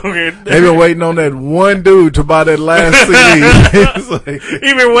you go. They've been waiting on that one dude to buy that last CD.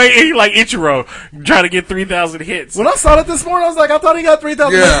 Even waiting like Ichiro, trying to get 3,000 hits. When I saw it this morning, I was like, I thought he got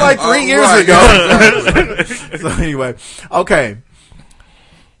 3,000 hits like 3 years ago. Exactly. So anyway, okay.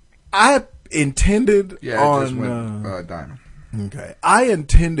 I intended on Diamond. Okay, I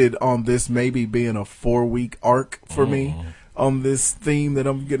intended on this maybe being a 4-week arc for me on this theme that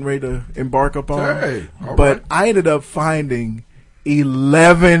I'm getting ready to embark upon. Hey, but I ended up finding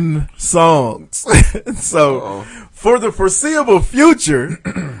 11 songs. So for the foreseeable future,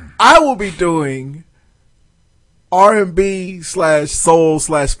 I will be doing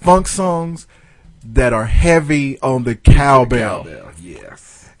R&B/soul/funk songs that are heavy on the cowbell.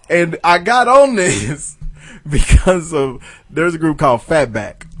 Yes. And I got on this because there's a group called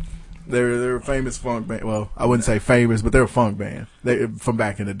Fatback. They're a famous funk band. Well, I wouldn't say famous, but they're a funk band. They from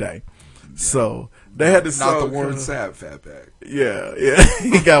back in the day. So they had this Not song the Warren Sapp Fatback. Yeah.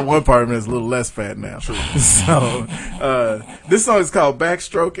 He got one part of him that's a little less fat now. True. So this song is called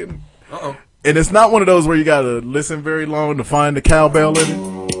Backstroking. Uh-oh. And it's not one of those where you gotta listen very long to find the cowbell in it.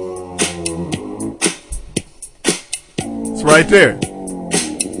 It's right there.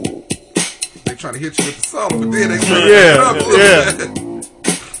 Trying to hit you with the song, but then they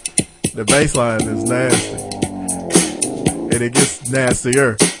The bass line is nasty, and it gets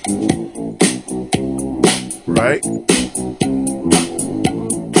nastier, right?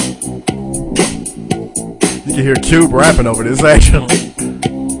 You can hear Cube rapping over this actually.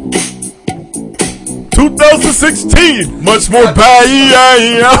 2016, much more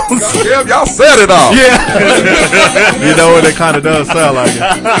Damn, y'all said it all. Yeah. You know what? It kind of does sound like it.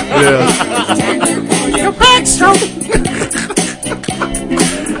 Yeah. Your backstroke.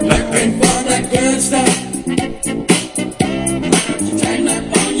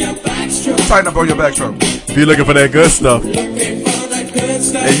 Tighten up on your backstroke. If you're looking for that good stuff.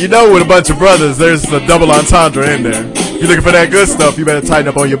 And you know with a bunch of brothers, there's a double entendre in there. If you're looking for that good stuff, you better tighten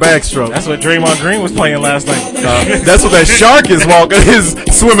up on your backstroke. That's what Draymond Green was playing last night. That's what that shark is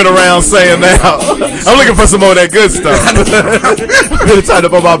swimming around saying now. I'm looking for some more of that good stuff. I'm going to tighten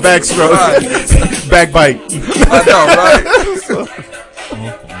up on my backstroke. Backbite. I know, right?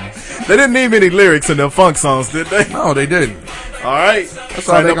 They didn't need many lyrics in their funk songs, did they? No, they didn't. All right. That's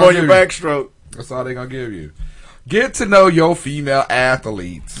all Tighten up on your backstroke. That's all they're going to give you. Get to know your female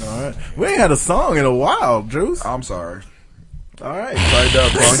athletes. All right. We ain't had a song in a while, Juice. I'm sorry. All right. Tighten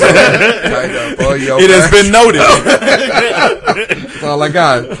up all your It has been noted. That's all I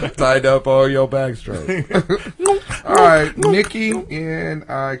got. Tied up all your back straight. All right. Nicki,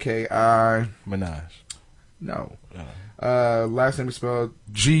 N-I-K-I. Minaj. No. Last name is spelled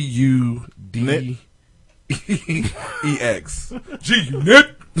G-U-D-E-X.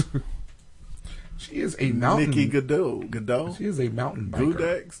 G-Unit. She is a mountain. Nikki Godot. She is a mountain biker.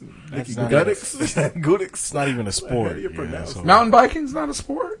 Gudex. Nikki not Gudex. Gudex. It's not even a sport. How do you pronounce it? Mountain biking's not a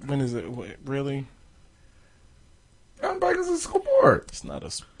sport. When is it? Wait, really? Mountain biking's a sport. It's not a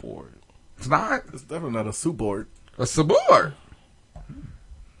sport. It's not. It's definitely not a support. A sport.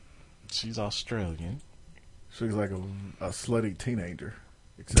 She's Australian. She looks like a slutty teenager.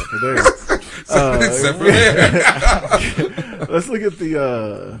 Except for there. Except for there. Let's look at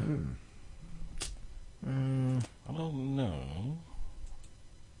the... I don't know.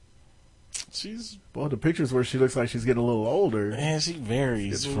 She's Well, the pictures where she looks like she's getting a little older. man. She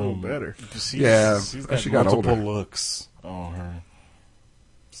varies It's a little from better. She's got she got multiple older. looks on her.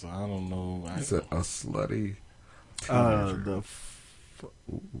 So I don't know. It's a slutty.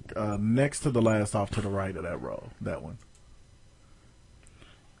 Next to the last off to the right of that row. That one.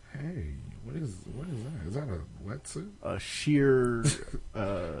 Hey, what is that? Is that a wetsuit? A sheer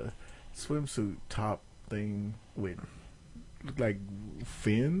swimsuit top thing with like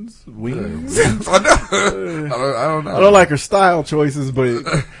fins, wings. I don't know. I don't like her style choices, but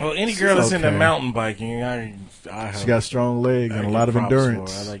Well, any girl that's into okay. mountain biking, I she got strong legs and a give lot of props for her.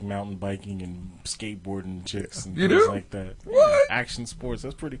 endurance. I like mountain biking and skateboarding chicks and You things do? like that. What? Action sports,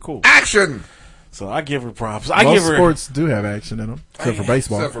 that's pretty cool. Action. So I give her props. Most sports do have action in them, except for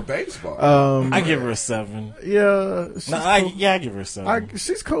baseball. Except for baseball. I give her a 7. Yeah, she's No, cool. I give her a 7.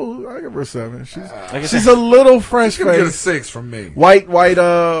 She's cool. I give her a 7. She's Like I she's said, a little fresh She's gonna get a face. 6 from me. White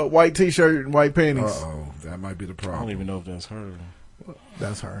t-shirt and white panties. Uh-oh, that might be the I don't problem. even know if that's her.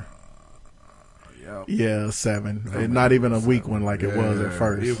 That's her. Yep. Yeah, 7. And not even a weak one like it was at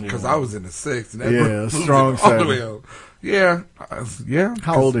first. Because I was in the 6th. And that Yeah, moved it strong all the 7. way up. Yeah. Yeah.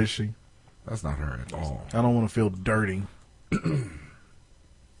 How old is she? That's not her at all. I don't want to feel dirty.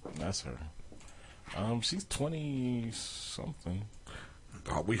 That's her. She's 20 something.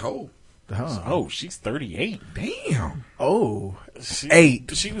 We hope. Huh. Oh, she's 38. Damn. Oh, She,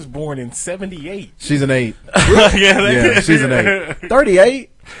 8. She was born in 78. She's an 8. Yeah, She's an 8. 38?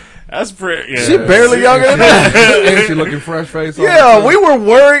 That's pretty. Yeah. She barely younger than that. Ain't she looking fresh face? all the Yeah, time? we were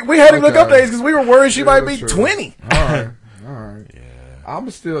worried. We had to look up Okay. days because we were worried she might be true. 20. All right. Yeah. I'm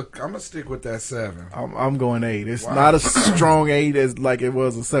gonna stick with that 7. I'm going 8. It's not a strong 8 as like it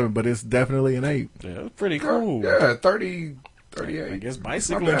was a 7, but it's definitely an 8. Yeah, that's pretty cool. Yeah, 30, 38. I guess Not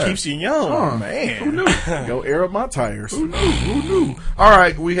bicycling bad. keeps you young. Huh. Man, Who knew? go air up my tires. Who knew? All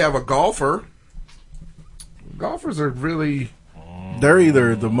right, we have a golfer. Golfers are really They're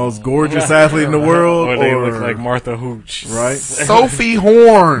either the most gorgeous athlete in the world Or they look like Martha Hooch. right? Sophie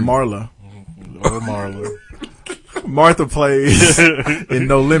Horn. Marla. Or Marla. Martha plays in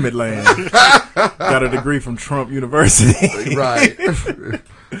No Limit Land. Got a degree from Trump University. Right.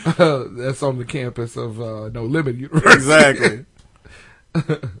 That's on the campus of No Limit University. Exactly.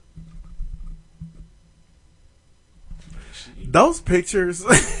 Those pictures,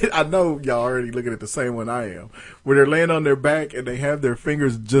 I know y'all already looking at the same one I am, where they're laying on their back and they have their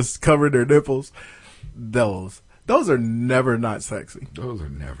fingers just covering their nipples. Those are never not sexy. Those are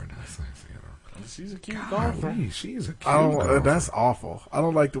never not sexy at all. She's a cute golfer. Golly, she's a cute I don't. golfer. That's awful. I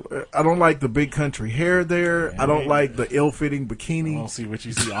don't like the big country hair there. I don't like the ill-fitting I bikini. don't see what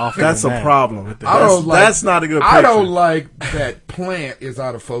you see often. That's a than that. problem. I don't like- That's not a good picture. I don't like that plant is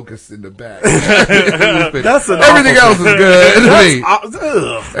out of focus in the back. That's an Everything awful else is good to me.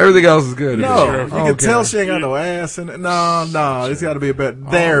 Ugh. Everything else is good. to No, me. you can tell she ain't got no ass in it. No, it's got to be a better.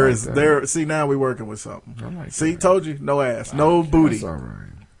 There like is that. there. See, now we working with something. like See, that. told you, no ass, no booty. That's all right.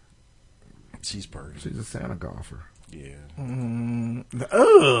 She's pretty. She's a Santa golfer. Yeah. Ugh.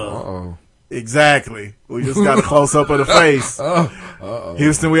 Uh-oh. Exactly. We just got a close up of the face. Uh-oh.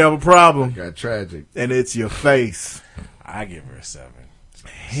 Houston, we have a problem, Got tragic. and it's your face. I give her a 7.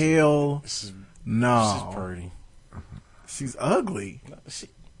 Hell She's no. pretty. She's ugly.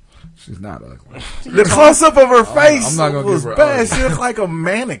 She's not ugly. The close up of her face I'm not gonna was give her bad. ugly. She looked like a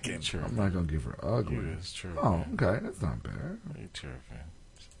mannequin. I'm not going to give her ugly. Yeah, it's true. Oh, okay. That's not bad. You tripping.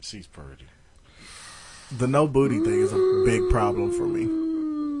 She's pretty. The no booty thing is a big problem for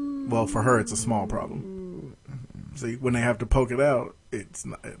me. Well, for her, it's a small problem. See, when they have to poke it out, it's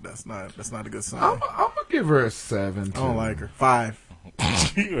not. That's not a good sign. I'm going to give her a 7. I don't like her. 5.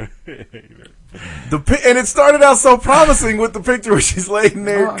 And it started out so promising with the picture where she's laying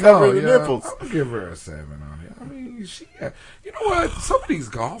there covering the nipples. I'll give her a 7 on it. I mean, You know what? Some of these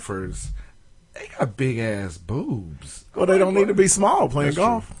golfers, they got big ass boobs. Well, they don't need to be small playing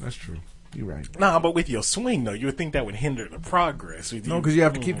golf. That's true. You're right. Nah, but with your swing though, you would think that would hinder the progress. No, because you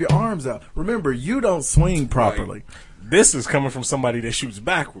have to keep your arms out. Remember, you don't swing properly. This is coming from somebody that shoots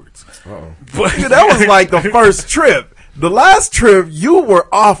backwards. Uh-oh. But That was like the first trip. The last trip, you were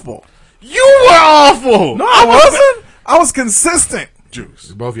awful. you were awful. No, I wasn't. I was consistent.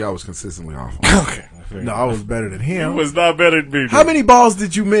 Juice. Both of y'all was consistently awful. Okay. No, I was better than him. It was not better than me. How many balls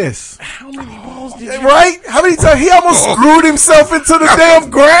did you miss? How many balls did you? Right? How many times? He almost screwed himself into the damn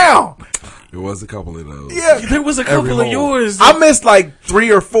ground. There was a couple of those. Yeah. There was a couple of yours. I missed like 3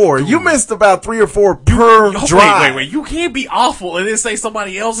 or 4. You missed about 3 or 4 per drive. Wait. You can't be awful and then say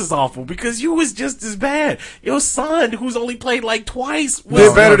somebody else is awful because you was just as bad. Your son, who's only played like twice, was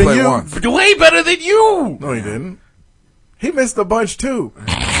Did better than you. once. way better than you. No, he didn't. He missed a bunch too.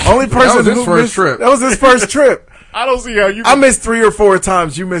 Only person was his who first missed, trip. That was his first trip. I don't see how you. I missed 3 or 4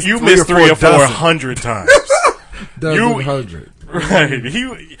 times. You missed 3 or 4 dozen. 100 times. Dozen 100. Right.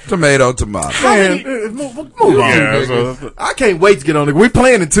 He. Tomato. Man, move on. Yeah, I can't wait to get on it. We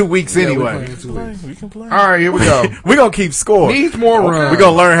playing in 2 weeks anyway. we can play. All right, here we go. We're going to keep score. Needs more runs. We're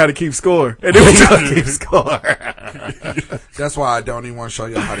going to learn how to keep score. And then we're going to keep score. That's why I don't even want to show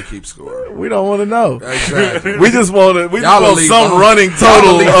y'all how to keep score. We don't want to know. Exactly. We just want to. We just Y'all want elite some golf. running Y'all total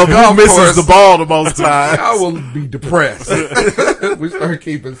elite of who golf misses course. the ball the most times. I will be depressed. We start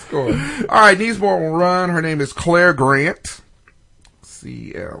keeping score. All right, needs more run. Her name is Claire Grant.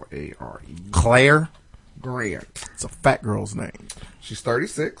 Clare. Claire. Grant. It's a fat girl's name. She's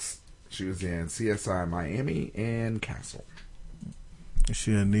 36. She was in CSI Miami and Castle. Is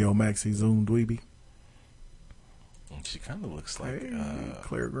she a Neo Maxi Zoom dweeby? She kind of looks like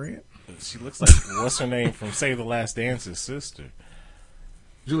Claire Grant. she looks like what's her name from Save the Last Dance's sister.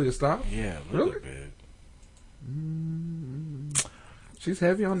 Julia Stiles? Yeah, a little Really? bit. She's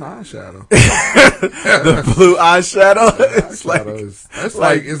heavy on the eyeshadow. The blue eyeshadow. It's like That's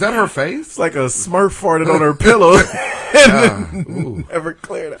like, is that her face? it's like a Smurf farted on her pillow and never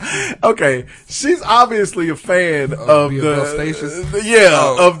cleared it. Okay, she's obviously a fan of being the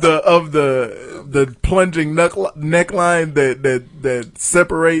Bill of the plunging neckline that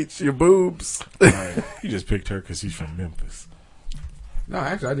separates your boobs. Right. You just picked her because she's from Memphis. No,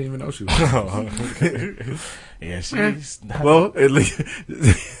 actually, I didn't even know she was. Yeah, she's not. Well, at least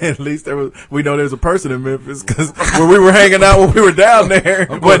we know there's a person in Memphis because where we were hanging out when we were down there,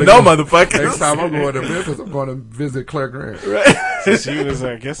 but no motherfucker. Next time I'm going to Memphis, I'm going to visit Claire Grant. So she was,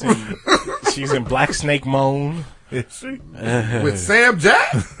 I guess, she's in Black Snake Moan. With Sam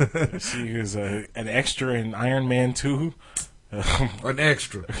Jack? She was an extra in Iron Man 2. An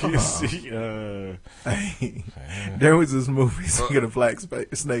extra. There was this movie, speaking of Black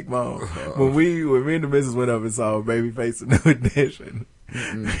Snake Moan, when me and the missus went up and saw Babyface a New Edition,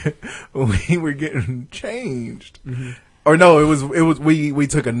 we were getting changed. Or no, it was we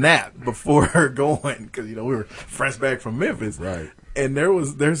took a nap before her going because we were fresh back from Memphis, Right. And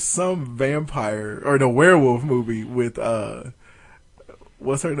there's some vampire or the werewolf movie with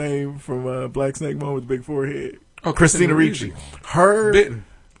what's her name from Black Snake Moan with the big forehead. Oh, Christina Ricci. Her Bitten.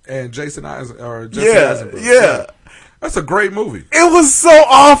 And Jason Eisenberg. yeah. That's a great movie. It was so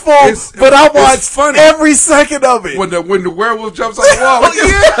awful, but I watched funny. every second of it. When the werewolf jumps on the wall. Like,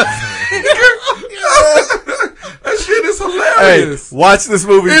 that shit is hilarious. Hey, watch this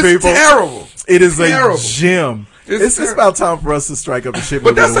movie, It's people. terrible. It is Terrible. a gem. It's about time for us to strike up a shit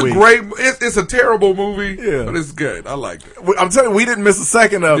But movie that's of the a week. great. It's a terrible movie. Yeah. But it's good. I liked it. I'm telling you, we didn't miss a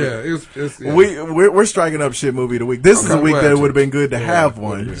second of Yeah. it. Yeah. We're striking up shit movie of the week. This is Okay, a week glad that it to. would have been good to have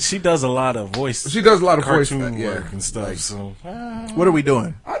one. She does a lot of voice. She does a lot of voice cartoon yeah. work and stuff. So What are we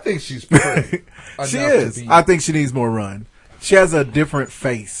doing? I think she's pretty. She enough is. to be- I think she needs more run. She has a different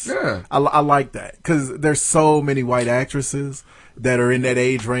face. Yeah. I like that because there's so many white actresses that are in that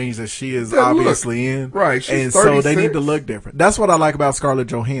age range that she is obviously in. Right, she's and so they 36. need to look different. That's what I like about Scarlett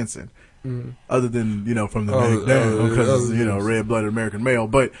Johansson. Other than, from the neck down, because, red-blooded American male.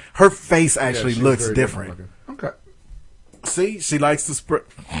 But her face actually she's looks very different. looking. Okay. See? She likes to spread.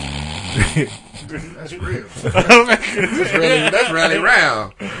 That's real. That's Rally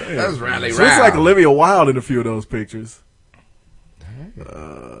Round. That's Rally She Round. looks like Olivia Wilde in a few of those pictures.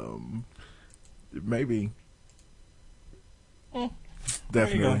 Maybe.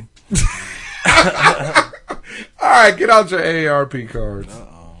 Definitely. All right, get out your AARP cards.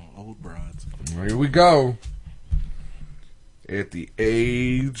 old broads. Here we go. At the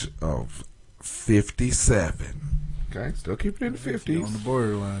age of 57. Okay, still keeping it in the 50s. On the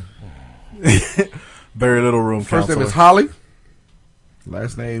borderline. Very little room. First name counselor. is Holly.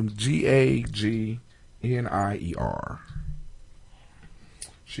 Last name Gagnon. Nier.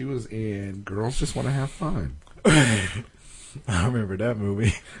 She was in Girls Just Want to Have Fun. I remember that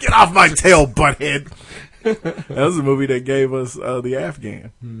movie. Get off my tail, butthead. That was a movie that gave us the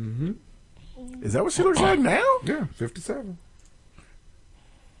Afghan. Mm-hmm. Is that what she looks like now? Yeah, 57.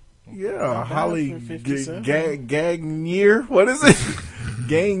 Yeah, Holly Gagnier. What is it?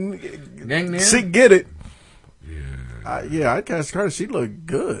 Gagnier? She get it. Yeah. I'd cast her. She looked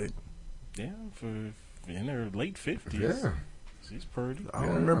good. Yeah, in her late 50s. Yeah. She's pretty. I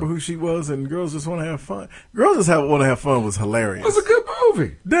don't remember who she was, and Girls Just Want to Have Fun. Girls Just Want to Have Fun was hilarious. It was a good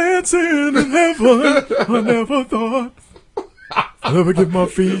movie. Dancing in heaven, I never thought I'd ever get my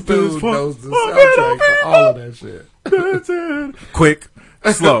feet this far. Knows the soundtrack for all of that shit. Dancing. Quick,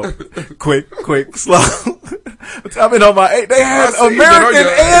 slow. Quick, slow. I mean, on my 8, they had American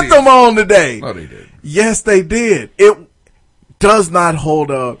Anthem on today. No, they did. Yes, they did. It does not hold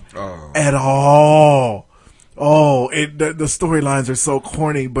up at all. Oh, the storylines are so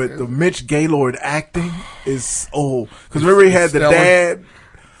corny, but the Mitch Gaylord acting is because remember he had the dad.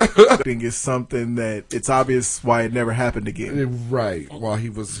 Acting is something that it's obvious why it never happened again. Right. Well,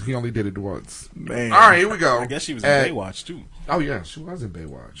 he only did it once. Man. All right, here we go. I guess she was in Baywatch too. Oh yeah, she was in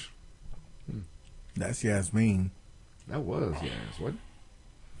Baywatch. That's Yasmin. That was Wasn't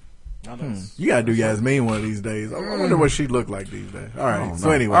it? You gotta do Yasmin one of these days. I wonder what she looked like these days. All right. So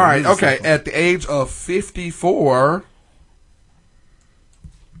anyway, all right. Okay. At the age of 54,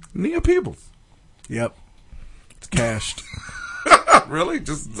 Nia Peebles. Yep. It's cashed. Really?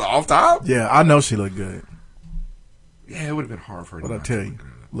 Just off top? Yeah, I know she looked good. Yeah, it would have been hard for her. But I tell you,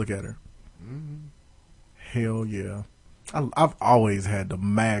 look at her. Mm-hmm. Hell yeah. I've always had the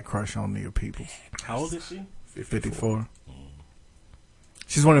mad crush on Nia Peebles. How old is she? 54.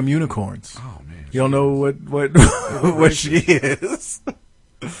 She's one of them unicorns. Oh man, you don't know what she is.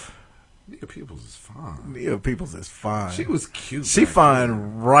 Nia Peebles is fine. Nia Peebles is fine. She was cute. She fine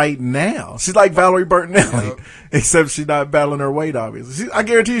right now. She's like Valerie Bertinelli, except she's not battling her weight. Obviously, I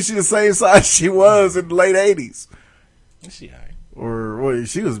guarantee you, she's the same size she was in the late '80s. Is she alright? Or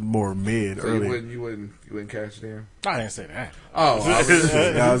she was more mid. So early. You wouldn't cash it in? I didn't say that. Oh, I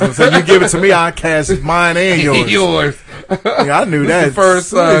was gonna say, you give it to me, I cash mine and yours. Yours. Yeah, I knew that. The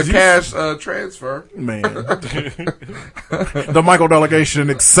first cash transfer. Man, the Michael delegation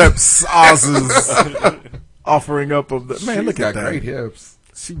accepts Oz's offering up of the man. She's look at got that. Great hips.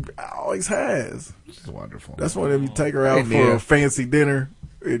 She always has. She's wonderful. That's why you take her out for a fancy dinner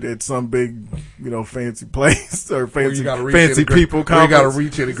at some big, fancy place or fancy people conference. You got to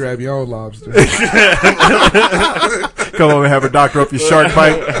reach in and grab your own lobster. Come on and have a doctor up your shark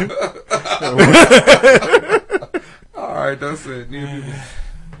bite. All right, that's it.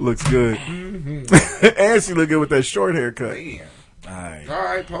 Looks good. Mm-hmm. And she look good with that short haircut. All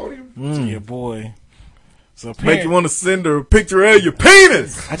right, podium. Yeah, boy. So make you want to send her a picture of your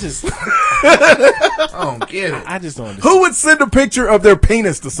penis. I don't get it. I just don't understand. Who would send a picture of their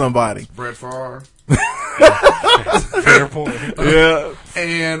penis to somebody? Brett Favre. Fair point. Yeah.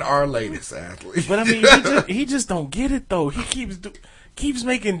 And our latest athlete. But I mean, he just don't get it though. He keeps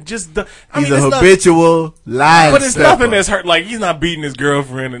making just the. He's a habitual lie. But it's nothing that's hurt. Like he's not beating his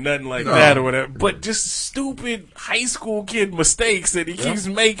girlfriend or nothing like that or whatever. But just stupid high school kid mistakes that he keeps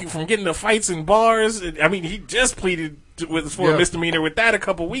making, from getting to fights in bars. I mean, he just pleaded for a misdemeanor with that a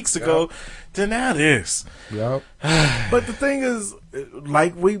couple weeks ago. To now this. Yep. But the thing is,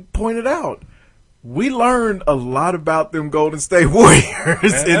 like we pointed out, we learned a lot about them Golden State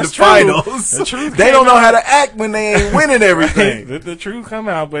Warriors in the finals. The truth they don't know how to act when they ain't winning everything. the truth come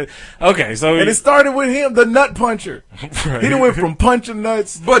out, but okay. So and it started with him, the nut puncher. Right. He done went from punching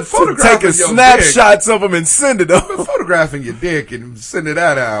nuts but to taking snapshots of them and sending them. But photographing your dick and sending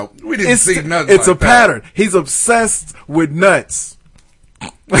that out, we didn't see nothing. It's like a pattern. He's obsessed with nuts.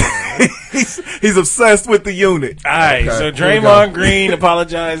 he's obsessed with the unit. All right, so Draymond Green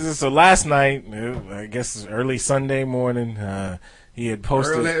apologizes. So last night, I guess early Sunday morning, he had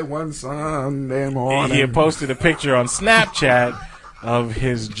posted early one Sunday morning. He had posted a picture on Snapchat of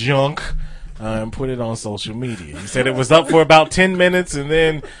his junk and put it on social media. He said it was up for about 10 minutes and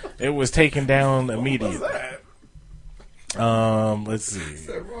then it was taken down immediately. What was that? Let's see. Is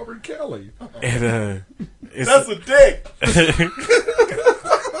that Robert Kelly? That's a dick.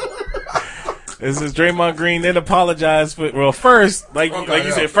 It says Draymond Green then apologized for. Well, first, like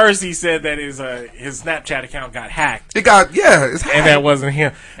you said, first he said that his Snapchat account got hacked. It's hacked. And that wasn't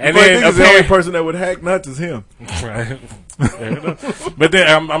him. And But I then think the only person that would hack nuts is him. right. But then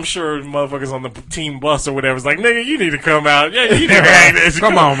I'm sure motherfuckers on the team bus or whatever is like, nigga, you need to come out. Yeah, you never had this.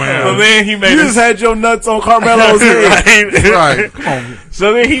 Come on, man. So then he made You just had your nuts on Carmelo's head. Right. Come on.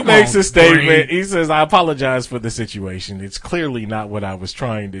 So then he makes on, a statement. Green. He says, I apologize for the situation. It's clearly not what I was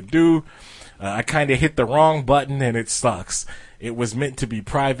trying to do. I kind of hit the wrong button and it sucks. It was meant to be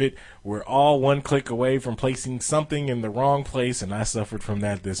private. We're all one click away from placing something in the wrong place, and I suffered from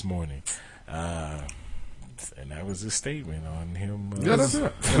that this morning. And that was his statement on him. Yeah, that's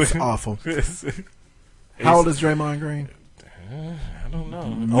it. That's awful. How old is Draymond Green? I don't know.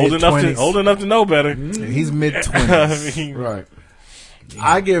 Mid-20s. Old enough to know better. He's mid-20s. I mean, Right.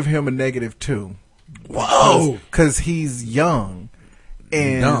 I give him a -2. Whoa. Because he's young.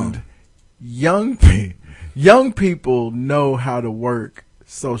 And Dumb. young people know how to work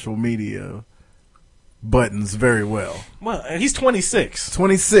social media buttons very well. well, he's 26.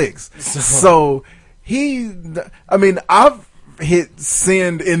 26. So I've hit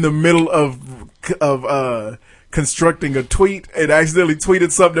send in the middle of constructing a tweet and accidentally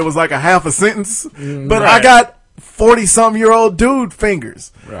tweeted something that was like a half a sentence. But I Right. got 40-some-year-old dude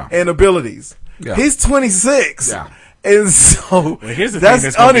fingers Yeah. and abilities. Yeah. He's 26. Yeah. And so Well, here's the that's thing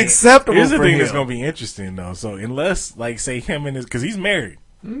that's gonna unacceptable Here's the for thing him. that's going to be interesting, though. So unless, like, say him and his, because he's married.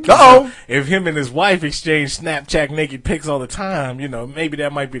 Uh-oh. If him and his wife exchange Snapchat naked pics all the time, maybe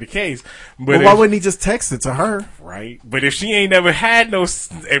that might be the case. But Well, why wouldn't he just text it to her? right? But if she ain't never had no,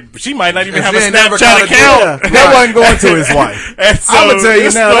 she might not even If have she a ain't never Snapchat got a account. Yeah, that wasn't going to his wife. And so I'm going to tell you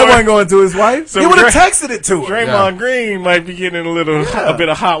this now, that story- wasn't going to his wife. So He would have Dray- texted it to her. Draymond Green might be getting a bit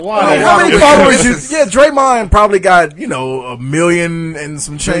of hot water. Hey, how many Wow. followers yeah, Draymond probably got, 1 million and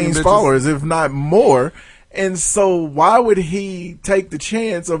some change bitches. followers, if not more. And so why would he take the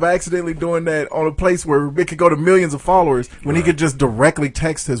chance of accidentally doing that on a place where it could go to millions of followers when he could just directly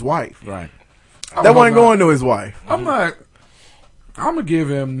text his wife? Right. That wasn't going to his wife. I'm gonna give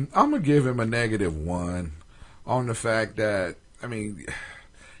him a -1 on the fact that,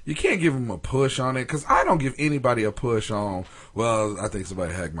 you can't give him a push on it, because I don't give anybody a push on, well, I think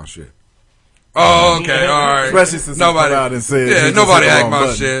somebody hacked my shit. Oh, okay, all right. Especially since he come out and said he just nobody hit the hacked wrong my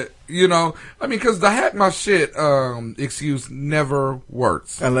button. shit. Because the hack my shit excuse never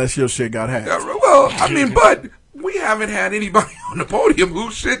works. Unless your shit got hacked. Well, but we haven't had anybody on the podium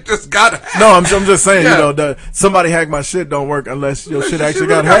whose shit just got hacked. No, I'm just saying, Yeah. somebody hacked my shit don't work unless your shit Your actually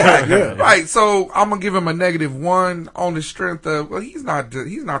really got hacked. Yeah. Right, so I'm gonna give him a -1 on the strength of, well, he's not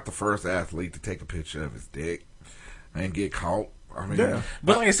the first athlete to take a picture of his dick and get caught. Yeah.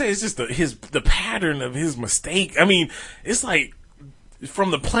 But like I said, it's just the pattern of his mistake. It's like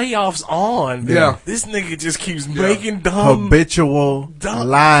from the playoffs on, Yeah. this nigga just keeps making dumb Habitual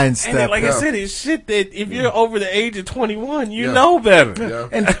line And step. then, like I said, it's shit that if you're over the age of 21, you know better. Yeah.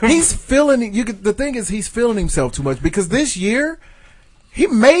 And he's feeling the thing is he's feeling himself too much because this year he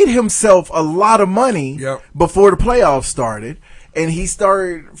made himself a lot of money before the playoffs started, and he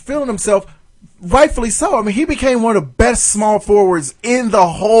started feeling himself. Rightfully so. He became one of the best small forwards in the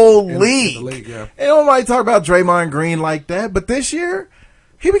whole league. In the league, yeah. And nobody talk about Draymond Green like that, but this year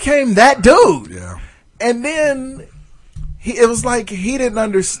he became that dude. Yeah. And then it was like he didn't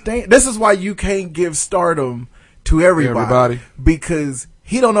understand. This is why you can't give stardom to everybody. Because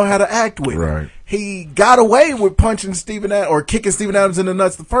he don't know how to act with Right. it. He got away with punching Steven Adams or kicking Steven Adams in the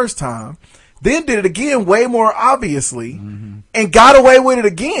nuts the first time, then did it again way more obviously, and got away with it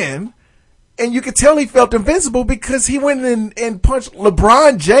again. And you could tell he felt invincible because he went in and punched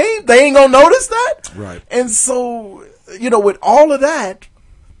LeBron James. They ain't gonna notice that. Right. And so, with all of that,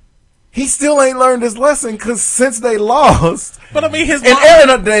 he still ain't learned his lesson because since they lost. But his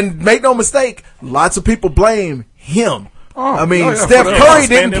and make no mistake, lots of people blame him. Steph Curry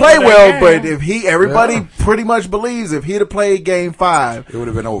didn't play well, but everybody pretty much believes if he'd have played Game 5, it would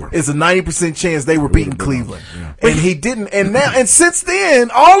have been over. It's a 90% chance they were beating Cleveland, and he didn't. And since then,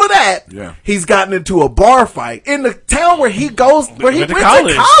 all of that, he's gotten into a bar fight in the town where he goes, where he went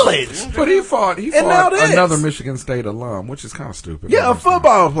to college. But he fought now this. another Michigan State alum, which is kind of stupid. Yeah, a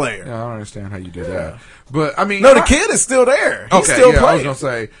football player. Yeah, I don't understand how you did that. But the kid is still there. He's Okay, still I was playing. gonna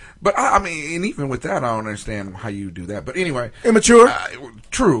say, but and even with that, I don't understand how you do that. But anyway, immature.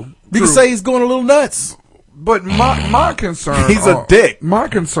 True. You can say he's going a little nuts. But my concern, he's a dick. My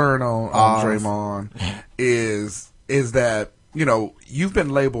concern on Draymond is that you've been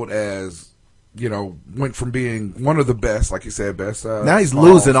labeled as went from being one of the best, like you said, best. Now he's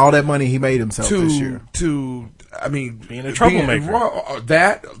losing all that money he made himself this year. Being a troublemaker.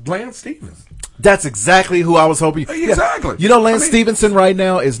 That Lance Stevens. That's exactly who I was hoping. Exactly. You know, Lance Stevenson right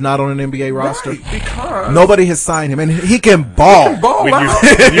now is not on an NBA roster. Right, because nobody has signed him, and he can ball. He can ball out.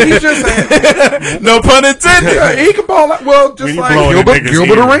 He just no pun intended. Yeah, he can ball out. Well, just like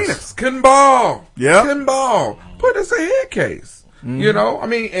Gilbert Arenas can ball. Yeah, can ball. But it's a head case. You know, I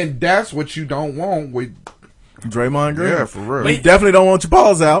mean, and that's what you don't want with Draymond Green. Yeah, for real. You definitely don't want your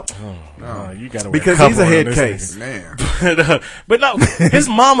balls out. No, you gotta because he's a head case, man. But no, his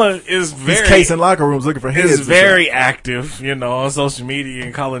mama is very. He's casing locker rooms looking for heads. Is very active, you know, on social media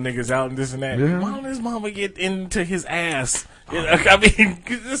and calling niggas out and this and that. Yeah. Why don't his mama get into his ass? You know, I mean,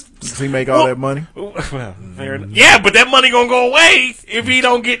 does he make all that money? Well, fair enough. Yeah, but that money gonna go away if he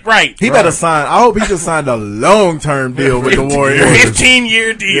don't get right. He better sign. I hope he just signed a long-term deal with the Warriors.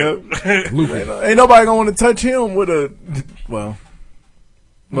 15-year deal. Yep. Ain't nobody gonna want to touch him with a well.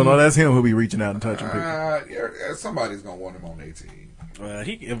 Well, no, that's him who'll be reaching out and touching people. Yeah, somebody's gonna want him on their team.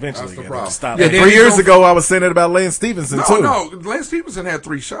 He eventually That's the problem. stop. Yeah, 3 years ago, I was saying it about Lance Stevenson too. No, Lance Stevenson had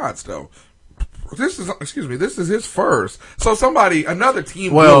 3 shots though. This is his first. So another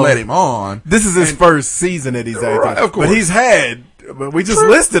team will let him on. This is his first season that he's at. Right, of course. But he's had. But we just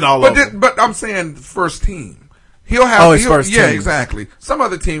listed all of them. But I'm saying first team. He'll have his first yeah, team. exactly. Some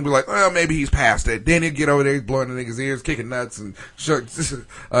other team be like, well, maybe he's past it. Then he'll get over there, he's blowing the niggas' ears, kicking nuts, and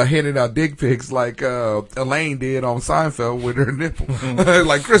handing out dick pics like Elaine did on Seinfeld with her nipple,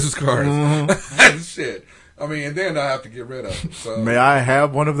 like Christmas cards and shit. I mean, and then I have to get rid of it. So. May I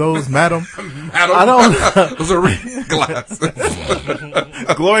have one of those, madam? Madam? I don't. Those are real glasses.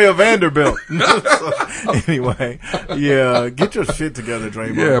 Gloria Vanderbilt. Anyway, yeah, get your shit together,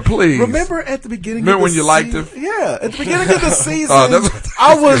 Draymond. Yeah, please. Remember at the beginning Remember of the when you liked season? him? Yeah, at the beginning of the season, that's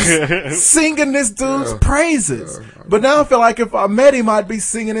I was singing this dude's praises. But now I feel like if I met him, I'd be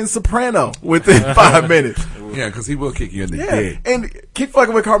singing in soprano within 5 minutes. Yeah, because he will kick you in the Yeah, dick. and keep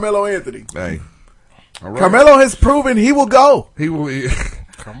fucking with Carmelo Anthony. Hey. All right. Carmelo has proven he will go. He will.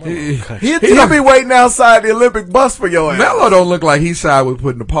 He'll be waiting outside the Olympic bus for your ass. Melo don't look like he's shy with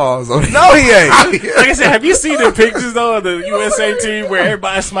putting the pause on it. No, he ain't. Like I said, have you seen the pictures though of the USA team where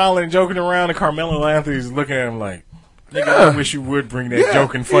everybody's smiling and joking around and Carmelo Anthony's looking at him like, nigga, I wish you would bring that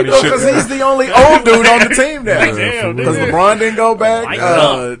joking funny shit. Because he's the only old dude on the team now. Damn, Because LeBron didn't go back.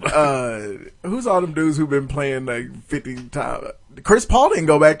 Lighten Who's all them dudes who've been playing like 50 times? Chris Paul didn't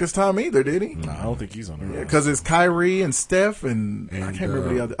go back this time either, did he? No, I don't think he's on the Because it's Kyrie and Steph and I can't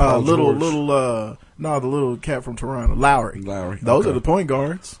remember the other. the little cat from Toronto, Lowry. Those are the point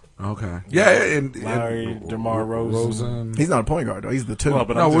guards. Okay. Yeah, and Lowry, DeMar Rosen. He's not a point guard though. He's the 2. Well,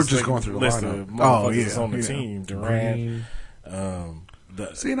 but No, I'm we're just just thinking going through the list lineup. of motherfuckers that's on the yeah. team. Durant.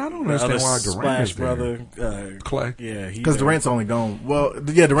 See, and I don't the understand other why Durant Splash is there. brother, Clay. Yeah, Because Durant's only gone. Well,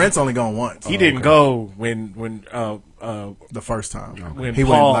 yeah, Durant's only gone once. He didn't go when the first time. when He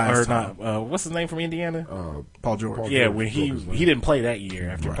Paul went last or time. not what's his name from Indiana? Paul George. Yeah, when he didn't play that year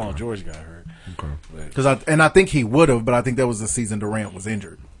after Paul George got hurt. Because I think he would have, but I think that was the season Durant was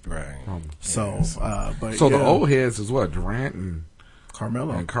injured. Right. So, but So yeah, the old heads is what? Durant and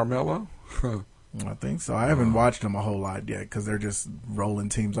Carmelo. Carmelo? I think so. I haven't watched them a whole lot yet because they're just rolling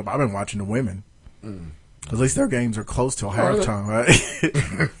teams up. I've been watching the women. At least their games are close till halftime, right?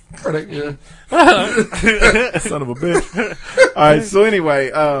 Yeah. Son of a bitch. All right. So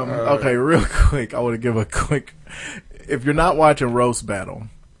anyway, okay, real quick, I want to give a quick. If you're not watching Roast Battle,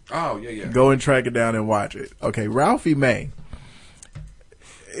 go and track it down and watch it. Okay, Ralphie May.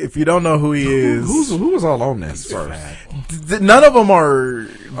 If you don't know who he is, who was all on this first? None of them are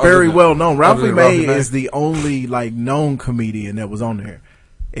very well known. Ralphie May May is the only known comedian that was on there,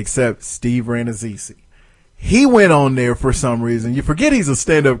 except Steve Rannazzisi. He went on there for some reason. You forget he's a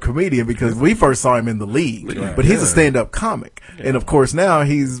stand-up comedian because we first saw him in the league, but he's a stand-up comic, and of course now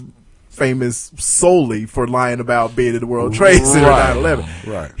he's famous solely for lying about being in the World Trade Center 9/11.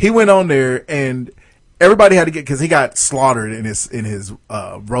 Right. He went on there and. Everybody had to get because he got slaughtered in his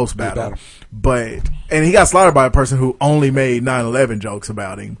roast battle, and he got slaughtered by a person who only made 9/11 jokes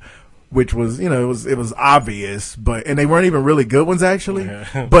about him, which was it was obvious, and they weren't even really good ones actually.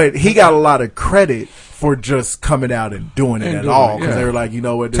 But he got a lot of credit for just coming out and doing it at all because they were like, you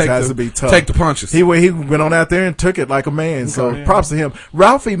know what, this has to be tough. Take the punches. He went on out there and took it like a man. So props to him.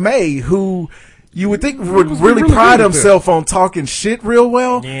 Ralphie May, who. You would think would really pride himself on talking shit real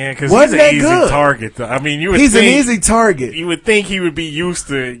well. Yeah, because he's an easy target. Though. I mean, he's an easy target. You would think he would be used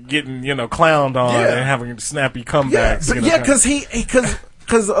to getting clowned on and having snappy comebacks.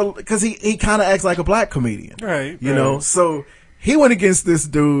 Because he kind of acts like a black comedian, right? You know, so he went against this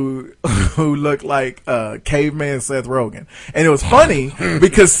dude who looked like caveman Seth Rogen. And it was funny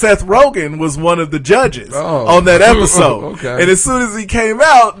because Seth Rogen was one of the judges on that episode. Okay. And as soon as he came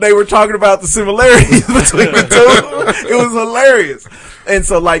out, they were talking about the similarities between the two. It was hilarious. And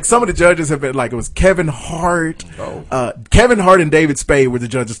so, like, some of the judges have been, like, it was Kevin Hart. Kevin Hart and David Spade were the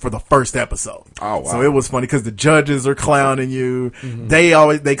judges for the first episode. Oh, wow. So it was funny because the judges are clowning you. Mm-hmm.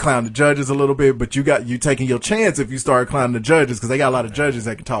 They clown the judges a little bit, but you taking your chance if you start clowning the judges because they got a lot of judges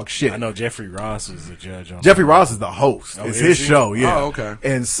that can talk shit. I know Jeffrey Ross is the judge on Jeffrey Ross is the host. Oh, it's is his he? show, yeah. Oh, okay.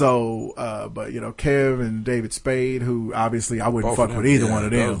 And so, but Kev and David Spade, who obviously I wouldn't Both fuck of with them, either yeah, one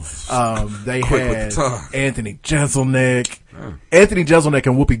of them. those They quick with had the tongue. Anthony Jeselnik. Anthony Jeselnik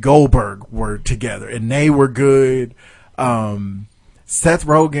and Whoopi Goldberg were together, and they were good. Seth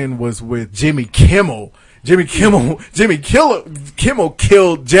Rogen was with Jimmy Kimmel. Jimmy Kimmel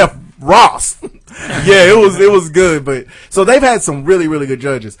killed Jeff Ross. Yeah, it was good, but so they've had some really, really good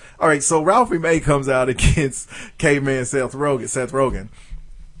judges. All right, so Ralphie May comes out against Caveman Seth Rogen.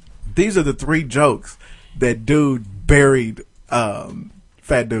 These are the three jokes that dude buried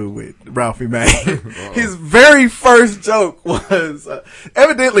fat dude with Ralphie May. His very first joke was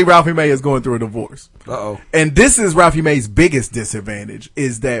evidently Ralphie May is going through a divorce. And this is Ralphie May's biggest disadvantage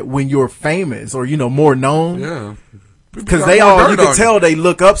is that when you're famous or more known, because you can tell they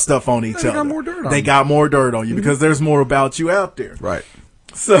look up stuff on each other. They got more dirt on you because there's more about you out there. Right.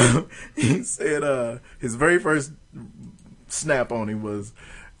 So he said his very first snap on him was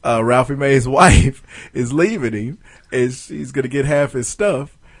Ralphie May's wife is leaving him and she's going to get half his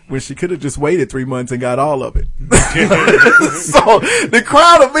stuff when she could have just waited 3 months and got all of it. So the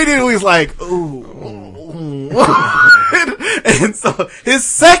crowd immediately was like, ooh. And so his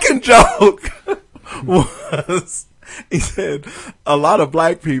second joke was, he said, a lot of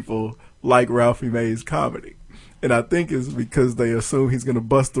black people like Ralphie May's comedy. And I think it's because they assume he's going to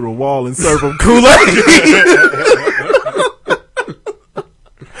bust through a wall and serve them Kool-Aid.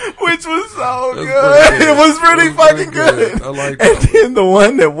 Which was so good. It was really fucking good. I like and then the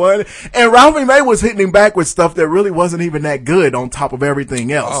one that won, and Ralphie May was hitting him back with stuff that really wasn't even that good on top of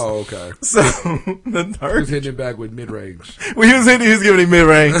everything else. Oh, okay. So the third, he was hitting him back with mid-range. Well, he was giving him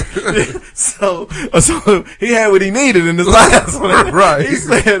mid-range. So he had what he needed in his last one. Right. He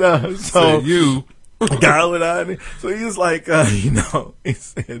said, so you got what I need. So he was like, he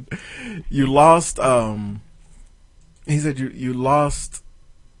said, you lost, he said, you lost,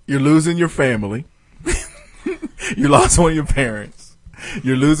 you're losing your family. You lost one of your parents.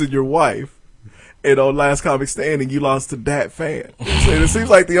 You're losing your wife. And on Last Comic Standing, you lost to Dat Fan. And it seems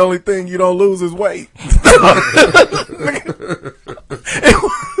like the only thing you don't lose is weight.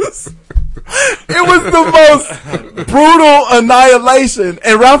 It was the most brutal annihilation.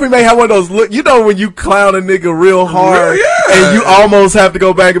 And Ralphie May had one of those when you clown a nigga real hard and you almost have to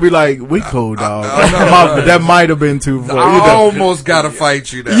go back and be like, we cool, dog. That might have been too far. I almost gotta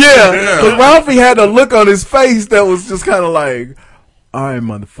fight you now. Yeah. But Ralphie had a look on his face that was just kind of like, all right,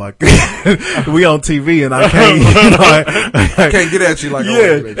 motherfucker. We on TV and I can't, I can't get at you like I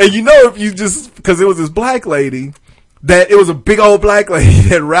want to. And if you just, because it was this black lady, that it was a big old black lady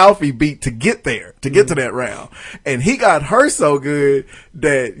that Ralphie beat to get there, to get to that round. And he got her so good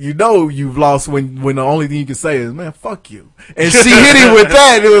that you've lost when the only thing you can say is, man, fuck you. And she hit him with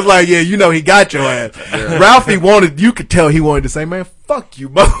that. It was like, yeah, he got your ass. Yeah. Ralphie you could tell he wanted to say, man, fuck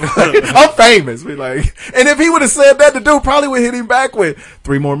you, I'm famous. Be like, and if he would have said that, the dude probably would hit him back with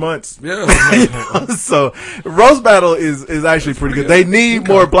 3 more months. Yeah. So Roast Battle is actually pretty good. They need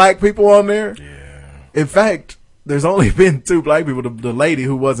more black people on there. Yeah. In fact, there's only been 2 black people, the lady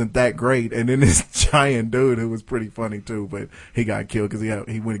who wasn't that great, and then this giant dude who was pretty funny too, but he got killed because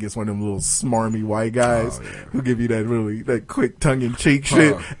he went against one of them little smarmy white guys who give you that quick tongue-in-cheek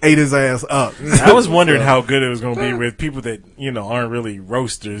shit, ate his ass up. I was wondering how good it was going to be with people that, aren't really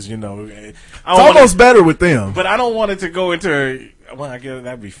roasters, It's almost better with them. But I don't want it to go into... Well, I guess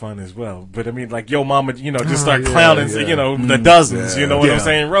that'd be fun as well. But I mean, like, yo mama, just start clowning, the dozens, you know what I'm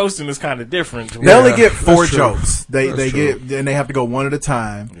saying? Roasting is kind of different. They only get 4 jokes. They get, and they have to go one at a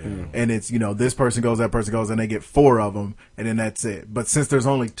time. And it's, this person goes, that person goes, and they get 4 of them, and then that's it. But since there's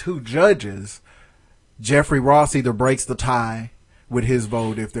only 2 judges, Jeffrey Ross either breaks the tie with his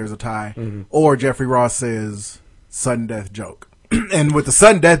vote if there's a tie, or Jeffrey Ross says sudden death joke. And with the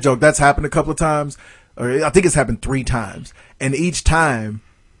sudden death joke, that's happened a couple of times. Or I think it's happened 3 times. And each time,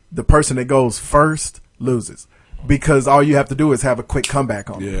 the person that goes first loses. Because all you have to do is have a quick comeback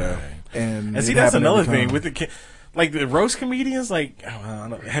on them. Yeah. And see, that's another thing. With the roast comedians, like, I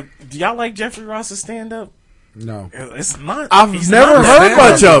don't know, do y'all like Jeffrey Ross's stand-up? No, it's not. I've never heard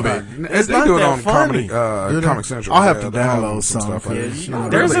much of it. It's They not do it that on funny. Comic Central. I'll have to They have download some some stuff. for Yeah, this.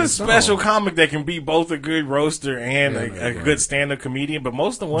 There's really a special don't. comic that can be both a good roaster and a good stand-up comedian, but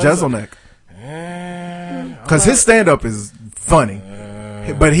most of the ones Jeselnik. Because his stand-up is funny.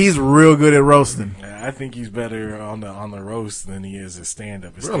 But he's real good at roasting. I think he's better on the roast than he is at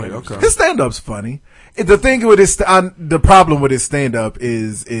stand-up. His Really? stand-up's Okay. His stand-up's funny. The thing with the problem with his stand-up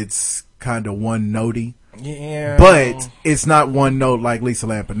is it's kind of one-notey. Yeah. But it's not one note like Lisa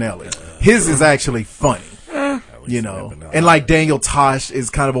Lampanelli. His is actually funny. You know, and like Daniel Tosh is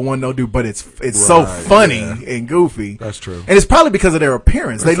kind of a one-note dude, but it's so funny and goofy. That's true. And it's probably because of their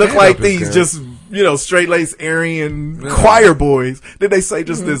appearance. They look like these just, straight-laced Aryan choir boys that they say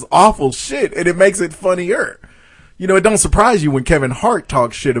just this awful shit, and it makes it funnier. You know, it don't surprise you when Kevin Hart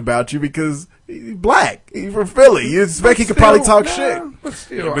talks shit about you because he's black. He's from Philly. You expect he could probably talk shit. But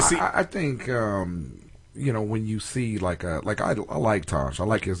still, I think, when you see I like Tosh. I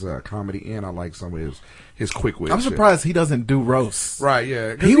like his comedy, and I like some of his quick wit. I'm surprised he doesn't do roasts. Right,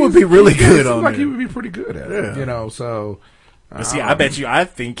 yeah. He would be really good on like it. he would be pretty good at it, so... But see, I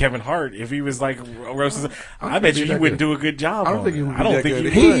think Kevin Hart, if he was like roasting, I bet you he wouldn't do a good job. I don't think he would. I don't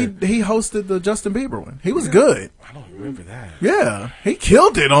think he would. He hosted the Justin Bieber one. He was good. I don't remember that. Yeah, he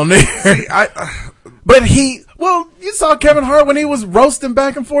killed it on there. But you saw Kevin Hart when he was roasting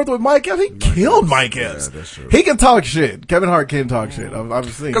back and forth with Mike Epps. He killed Mike Epps. Yeah, that's true. He can talk shit. Kevin Hart can talk shit. I've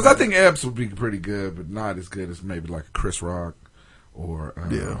seen. Because I think Epps would be pretty good, but not as good as maybe like Chris Rock or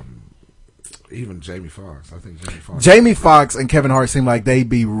even Jamie Foxx. I think Jamie Foxx and Kevin Hart seem like they'd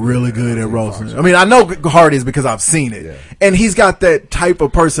be really good at roasting. I mean, I know Hart is because I've seen it. Yeah. And he's got that type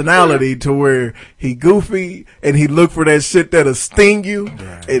of personality to where he goofy and he look for that shit that'll sting you.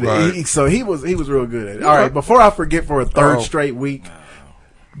 Right. And so he was real good at it. All right, before I forget for a third straight week,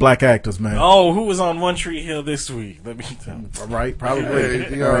 black actors, man. Oh, who was on One Tree Hill this week? Let me tell you. All right,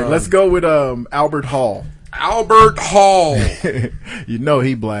 probably. All right, let's go with Albert Hall. Albert Hall. You know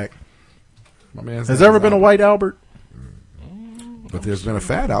he black. My man has there ever been a white Albert? But there's been a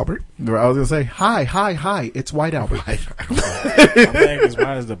fat Albert. I was gonna say, hi, it's white Albert. I think as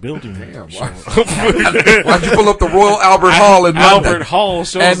wide as the building. Damn, why'd you pull up the Royal Albert Hall in London? Albert Hall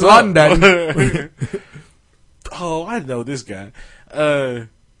shows and up. London. Oh, I know this guy.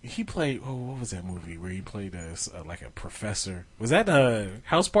 He played. Oh, what was that movie where he played like a professor? Was that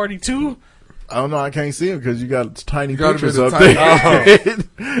House Party 2? I don't know. I can't see him because you got tiny got pictures up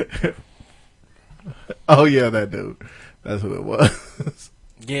there. Oh yeah, that dude. That's who it was.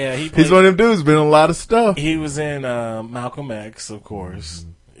 Yeah, he's one of them dudes. Been in a lot of stuff. He was in Malcolm X, of course.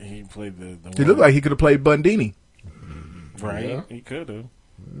 He played the he looked like he could have played Bundini. Right, yeah. He could have.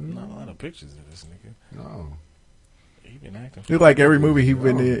 Not a lot of pictures of this nigga. No, he been acting. He like every movie he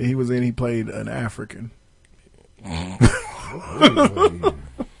was in. He played an African.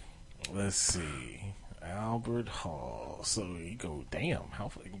 Let's see, Albert Hall. So he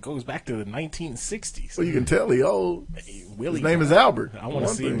goes back to the 1960s. Well, you can tell he old. Willie His name is Albert. I want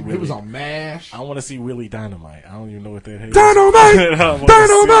to see him. He was on MASH. I want to see Willie Dynamite. I don't even know what that is.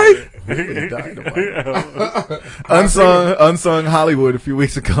 Dynamite. Unsung Hollywood a few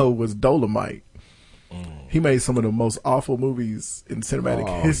weeks ago was Dolomite. He made some of the most awful movies in cinematic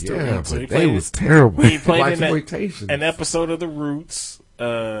history. Yeah, but they was terrible. He played in an episode of The Roots.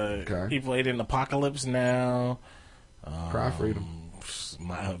 He played in Apocalypse Now. Cry Freedom.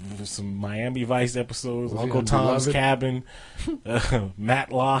 Some Miami Vice episodes. Uncle Tom's Cabin.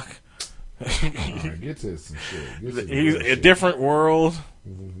 Matlock. Get to some shit. He's a different world.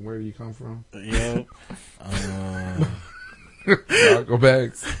 Where do you come from? Yeah.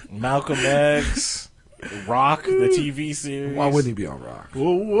 Malcolm X. Rock, the TV series. Why wouldn't he be on Rock?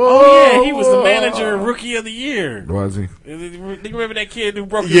 Oh yeah, he was the manager of Rookie of the Year. Was he? Do you remember that kid who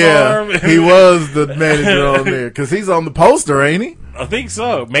broke his arm? He was the manager on there because he's on the poster, ain't he? I think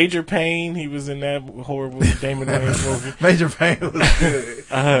so. Major Payne, he was in that horrible Damon Wayans movie. Major Payne was good.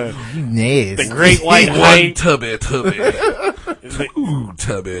 Nasty. The Great White Hype. Tubby. Ooh,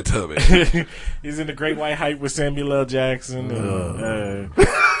 tubby. He's in The Great White Hype with Samuel L. Jackson.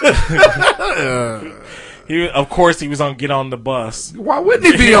 Of course, he was on Get on the Bus. Why wouldn't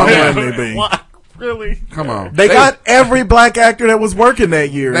he be on that? Why? Really? Come on. They got every black actor that was working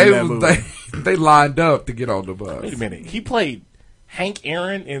that year in that movie. They lined up to get on the bus. Wait a minute. He played Hank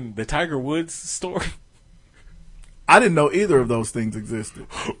Aaron in the Tiger Woods story? I didn't know either of those things existed.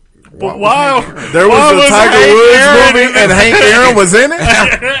 But why? There was a Tiger Woods movie and Hank Aaron was in it?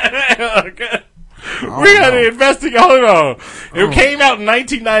 Okay. We got to investigate. Hold on. It came out in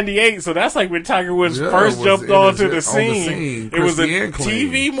 1998, so that's like when Tiger Woods first jumped onto the scene. It was a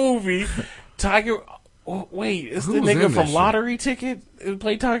TV movie. Oh, wait, it's Who's the in nigga this from shit? Lottery Ticket who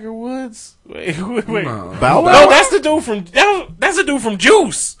played Tiger Woods? Wait. No. Bow Wow? No, that's the dude from that's the dude from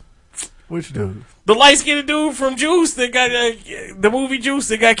Juice. Which dude? The light skinned dude from Juice that got the movie Juice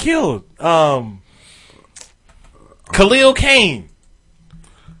that got killed. Khalil Kane.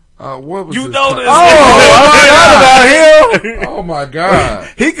 What was You his know name? this. I forgot about him. Oh my god.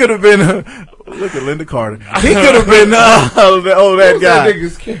 He could have been. Look at Linda Carter. He could have been that Who's guy. that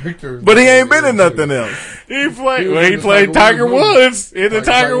nigga's character? But he ain't been in nothing else. He played. was Well, in he the played Tiger Tiger Woods Woods in the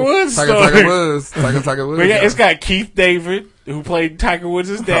Tiger Woods story. Tiger Woods. Tiger Woods. But yeah, it's got Keith David who played Tiger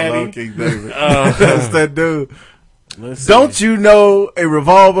Woods' I love daddy. King David. That's that dude. Let's Don't see. you know a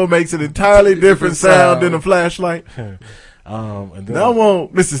revolver makes an entirely different sound than a flashlight? And then Now I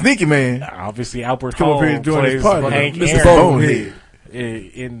want Mr. Sneaky Man. obviously Albert Come up here Hall and join his plays party. Hank Mr. Aaron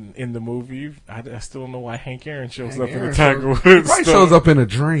Bonehead. in the movie. I still don't know why Hank Aaron shows Hank up in Aaron the Tiger shows- Woods. Right, story. shows up in a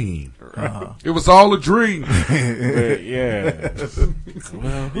dream. It was all a dream. But, yeah.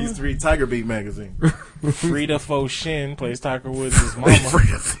 Well, He's three Tiger Beat magazine. Frida Fo Shin plays Tiger Woods' mama.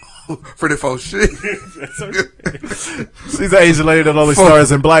 Pretty full shit. She's an Asian lady that only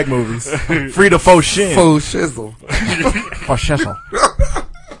stars in black movies. Frida Fo Shin. Full shizzle. For Shessel.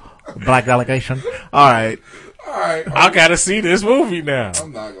 Black delegation. All right. Alright. I gotta see this movie now.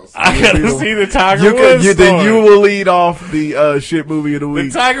 I'm not gonna say I gotta see the Tiger You Woods story. then you will lead off the shit movie of the The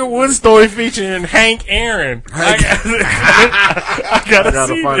week. Tiger Woods story featuring Hank Aaron. I gotta Gotta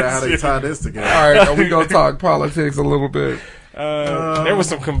see find this out how they shit. tie this together. Alright, are we gonna talk politics a little bit? There was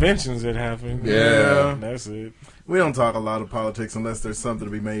some conventions that happened. Yeah. That's it. We don't talk a lot of politics unless there's something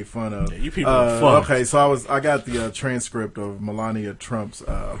to be made fun of. Yeah, you people are fucked. Okay, so I got the transcript of Melania Trump's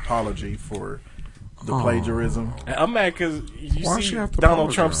apology for the plagiarism. I'm mad because you Why see she have to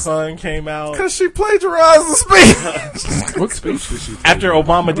Donald apologize? Trump's son came out. Because she plagiarized the speech. What speech did she take? After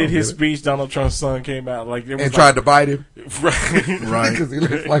Obama did his speech, Donald Trump's son came out. Like it was And tried to bite him Right. because he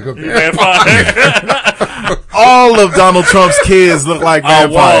looks like a vampire. All of Donald Trump's kids look like I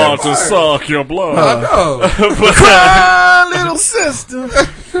vampires. want to suck your blood. No. Cry, little sister.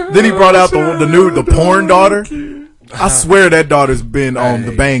 Then he brought out the porn daughter. I swear that daughter's been on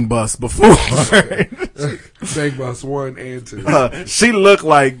the Bang Bus before. Bang Bus 1 and 2. She looked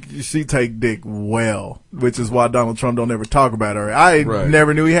like she take dick well, which is why Donald Trump don't ever talk about her. I Right.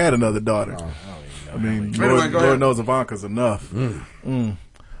 never knew he had another daughter. I mean, Anyway, Lord, go ahead. Lord knows Ivanka's enough.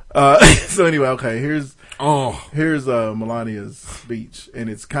 So anyway, okay, here's Melania's speech, and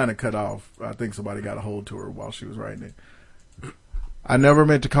it's kind of cut off. I think somebody got a hold to her while she was writing it. I never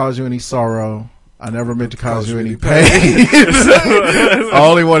meant to cause you any sorrow. I never meant to cause you any pain. I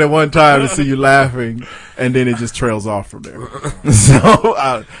only wanted one time to see you laughing, and then it just trails off from there. So,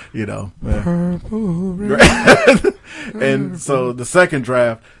 and so the second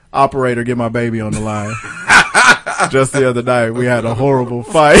draft, operator, get my baby on the line. Just the other night, we had a horrible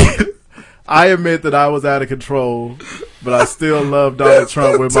fight. I admit that I was out of control, but I still love Donald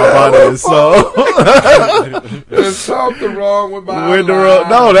Trump with my body and soul. There's something wrong with my With the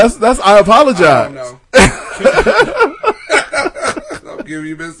no, that's I apologize. I'm giving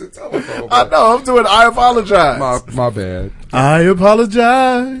you Mr. Telephone. I know, I'm doing I apologize. My bad. I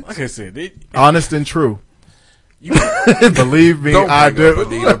apologize. Like I said, Honest and true. Believe me, Don't I bring do. up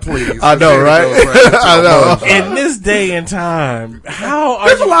Anita, please. I know, right? I know. in this day and time, how are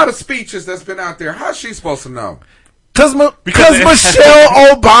There's a you? lot of speeches that's been out there. How's she supposed to know? Because Because it-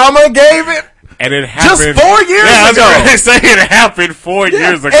 Michelle Obama gave it. And it happened Just 4 years I was ago. gonna say it happened 4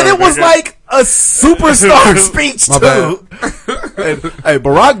 years ago, And it was nigga. like a superstar speech, My too. And, hey,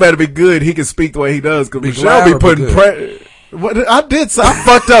 Barack better be good. He can speak the way he does, because Michelle glad be or be putting good? pressure. What I did, so I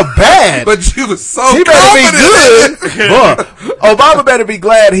fucked up bad. But you was so He better be confident. good. Boy, Obama better be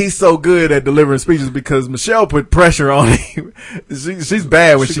glad he's so good at delivering speeches, because Michelle put pressure on him. She's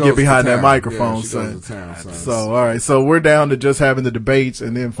bad when She she goes get behind to that town. microphone, Yeah, she son. goes to town, son. So, all right. So we're down to just having the debates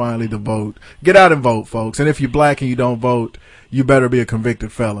and then finally the vote. Get out and vote, folks. And if you're black and you don't vote, you better be a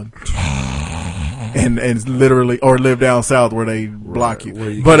convicted felon. And literally, or live down south where they block you. where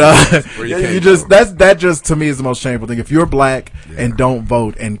you But where you can't you just vote. that just to me is the most shameful thing. If you're black and don't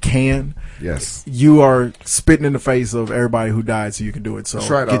vote and can, Yes. you are spitting in the face of everybody who died so you can do it. So That's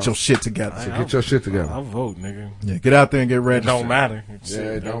right, get your shit together. Get your shit together. I'll vote, nigga. Yeah, get out there and get It registered. don't matter. Yeah,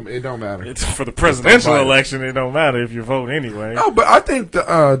 it don't matter. It's for the presidential matter. election. It don't matter if you vote anyway. No, but I think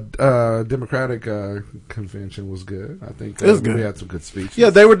the Democratic convention was good. I think It was we good. had some good speeches. Yeah,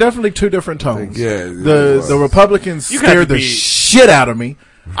 they were definitely two different tones. yeah, it the was. Republicans You got to scared the be- shit out of me.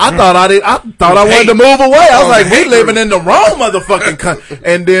 I thought I wanted to move away. I was like, we living in the wrong motherfucking country.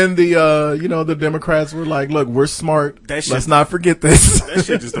 And then the Democrats were like, look, we're smart. That shit- Let's not forget this. That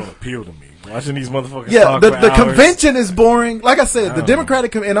shit just don't appeal to me, Watching these motherfuckers Yeah, talk the for hours. convention is boring. Like I said, the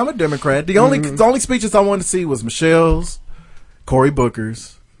Democratic and I'm a Democrat. The only speeches I wanted to see was Michelle's, Cory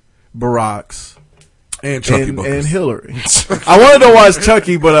Booker's, Barack's, And Chucky Booker's. and Hillary. I wanted to watch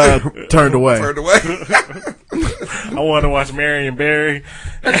Chucky, but I turned away. I wanted to watch Marion Barry.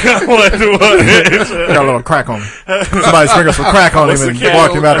 I wanted to watch Got a little crack on him. Somebody sprinkled some crack on him and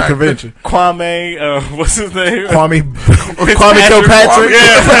walked him out of the convention. Kwame, what's his name? Kwame Kilpatrick.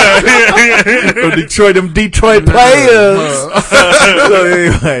 Yeah. Detroit players. So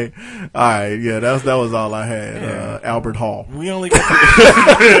anyway, all right, yeah, that was all I had. Albert Hall. We only got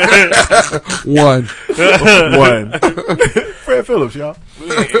One. Fred Phillips, y'all.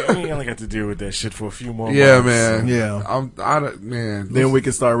 we only got to deal with that shit for a few more Yeah, months. man. Yeah. Man. Then we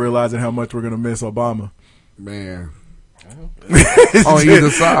can start realizing how much we're gonna miss Obama. Man. On either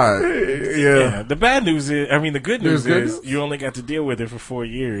side. Yeah. The bad news is, the good news There's is good you only got to deal with it for 4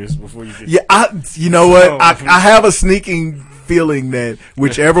 years before you get. Yeah, you know what? I have a sneaking feeling that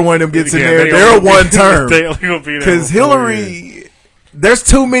whichever one of them gets in there, they're a one term. Because Hillary, there's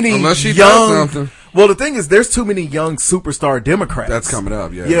too many Unless she does young. something. Well, the thing is, there's too many young superstar Democrats. That's coming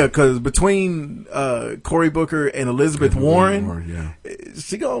up, yeah. Yeah, because between Cory Booker and Elizabeth Warren,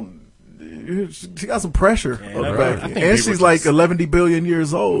 she got some pressure. on her back. I think And she's like 11 billion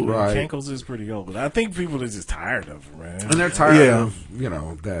years old. Right. Cankles is pretty old, but I think people are just tired of her, man. And they're tired of,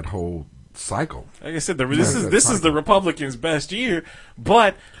 that whole cycle. Like I said, this is the Republicans' best year,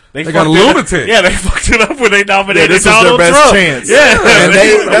 but they got a fucked it up. lunatic. Yeah, they fucked it up when they nominated This is their Donald best Trump. chance. Yeah, And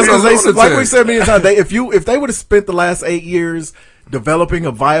that's what they said. Like lunatic. we said many times, if they would have spent the last 8 years developing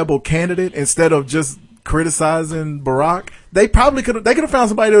a viable candidate instead of just criticizing Barack, they probably could have found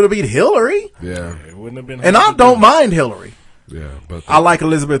somebody that would have beat Hillary. Yeah. it wouldn't have been. And I don't mind Hillary. Yeah. But I like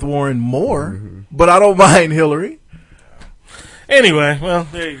Elizabeth Warren more, but I don't mind Hillary. Anyway, well,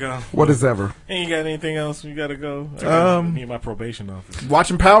 there you go. what is ever? And you got anything else? You got to go. I need my probation office.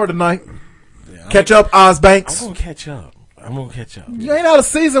 Watching Power tonight. Yeah, Catch up, Oz I'm Banks. gonna catch up. You ain't out of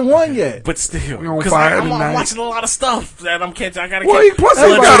season 1 yet. But still, We on because fire I'm tonight. watching a lot of stuff that I'm catching. I gotta Well, catch. plus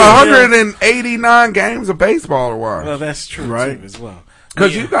he got 189 games of baseball to watch. Well, that's true, Right. too, as well.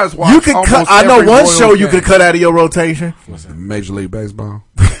 Because you guys watch You could almost cut. I know every one Royals show you game. could cut out of your rotation. Major League Baseball.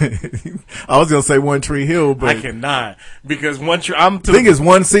 I was gonna say One Tree Hill, but I cannot because I'm to the thing is,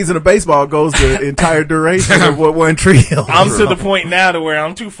 one season of baseball goes the entire duration of what One Tree Hill. I'm to the point now to where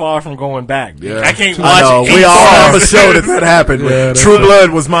I'm too far from going back. Yeah. I can't I know. watch. We all have a show that happened. Yeah, True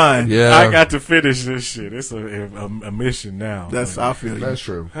Blood was mine. Yeah. I got to finish this shit. It's a mission now. That's I feel you. That's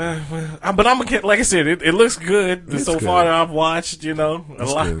true. But I'm gonna like I said, it looks good so good. far that I've watched. A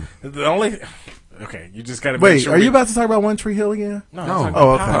lot. good. The only. Okay, you just got to make Wait, sure. are you about to talk about One Tree Hill again? No. No.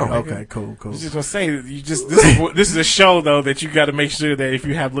 Oh, Power, okay, nigga. okay, cool. I was just gonna say this is a show though that you got to make sure that if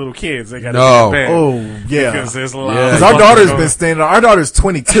you have little kids, they got to No. be in bed. Oh, yeah. Because there's a lot. Yeah. Because our daughter's been staying. Our daughter's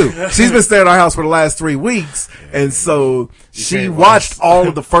 22. She's been staying at our house for the last 3 weeks, and so she can't watched all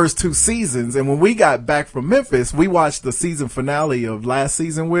of the first 2 seasons. And when we got back from Memphis, we watched the season finale of last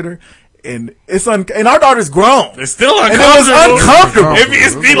season with her. And and our daughter's grown. It's still And uncomfortable. it was uncomfortable.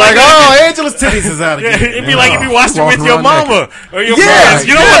 It's be Like, like, oh, Angela's titties is out yeah, again. it'd be like if you watched it Walking with your around mama or your Yeah, parents.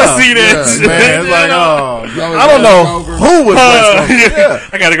 You don't want to see this. Yeah, Man, it's like, oh, Y'all I don't know over. who was West Yeah.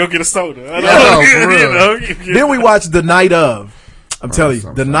 I gotta go get a soda. I Yeah, for real. Then we watched The Night of. I'm telling you,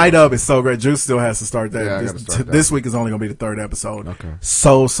 I'm The sorry. Night of is so great. Juice still has to start that. Yeah, I this, gotta start that. this week is only going to be the 3rd episode. Okay.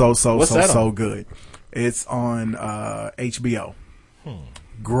 So What's that on? good. It's on HBO.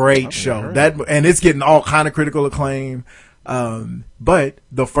 Great show. And it's getting all kind of critical acclaim. But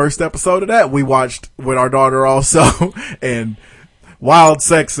the first episode of that we watched with our daughter also, and wild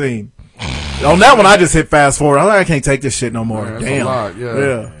sex scene. On that one, I just hit fast forward. I'm like, I can't take this shit no more. Yeah, that's Damn. a lot. Yeah.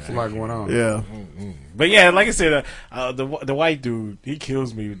 Yeah. It's a lot going on. Yeah. But yeah, like I said, the white dude, he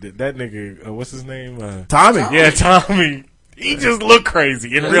kills me. That nigga, what's his name? Tommy. Yeah, Tommy. He just looked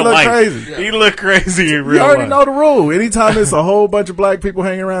crazy in He real looked life. crazy. He looked crazy in real You already life. know the rule. Anytime there's a whole bunch of black people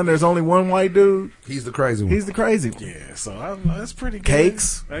hanging around, there's only one white dude. He's the crazy one. He's the crazy one. Yeah, so that's pretty good.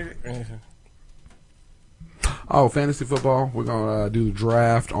 Cakes. Oh, fantasy football. We're going to do the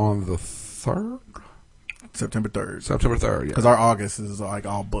draft on the 3rd? September 3rd. September 3rd, yeah. Because our August is like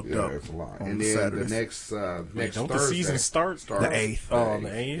all booked Yeah, up. it's a lot. on And then Saturdays. the next Don't Thursday. the season start? The 8th. Oh, on the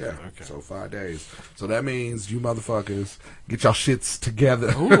 8th? Yeah. Okay. So 5 days. So that means you motherfuckers get y'all shits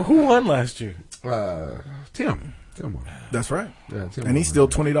together. Who won last year? Tim. Tim won. That's right. Yeah, Tim And he's still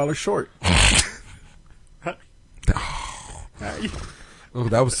 $20 short. Oh,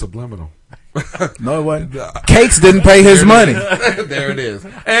 that was subliminal. No, it wasn't. Cakes didn't pay his money. There it is.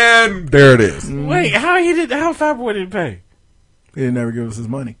 And there it is. Wait, how Fat Boy didn't pay? He didn't ever give us his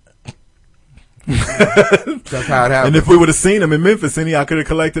money. That's how it happened. And if we would have seen him in Memphis, I could have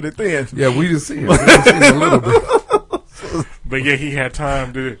collected it then. Yeah, we just seen him. We just seen him a little bit. But yeah, he had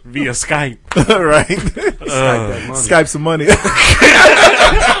time to via Skype. Right. Skype some money.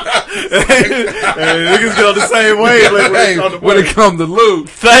 And niggas go the same way when it comes to loot.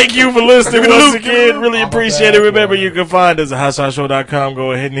 Thank you for listening once again. Really appreciate it. Remember, you can find us at HotShotShow.com.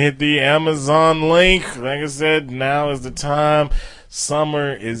 Go ahead and hit the Amazon link. Like I said, now is the time.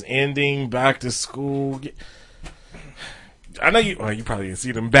 Summer is ending. Back to school. I know you probably didn't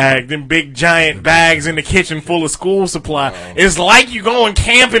see them big giant bags in the kitchen full of school supply. It's like you going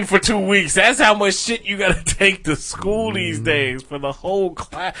camping for 2 weeks. That's how much shit you gotta take to school these days for the whole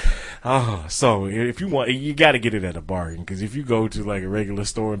class. Oh, so if you want, you gotta get it at a bargain, because if you go to like a regular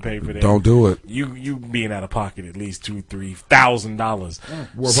store and pay for that, don't do it. You being out of pocket at least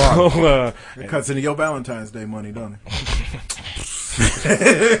 $2,000-$3,000. So it cuts into your Valentine's Day money, don't it?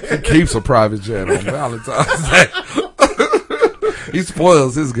 He keeps a private jet on Valentine's Day. He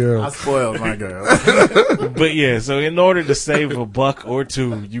spoils his girl. I spoiled my girl. But yeah, so in order to save $1 or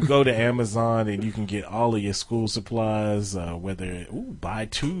 $2, you go to Amazon and you can get all of your school supplies. Whether buy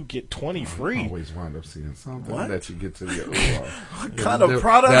 2 get 20 free. I always wind up seeing something that you get to the what kind of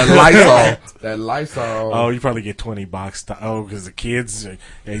product? That Lysol. Oh, you probably get 20 box tops. Oh, because the kids,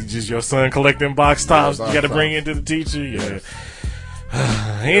 just your son collecting box tops. You got to bring it to the teacher. Yeah.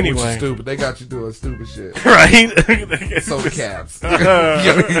 Anyway, stupid. They got you doing stupid shit, right? So caps, got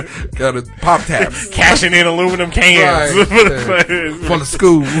to pop taps, cashing in aluminum cans for the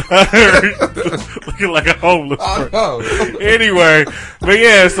school, looking like a homeless person. Anyway, but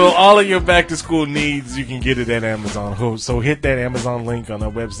yeah, so all of your back to school needs, you can get it at Amazon. So hit that Amazon link on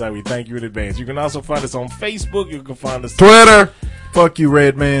our website. We thank you in advance. You can also find us on Facebook. You can find us Twitter. Fuck you,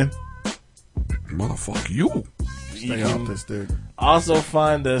 Red Man. Motherfucker, you. Stay off this dude. Also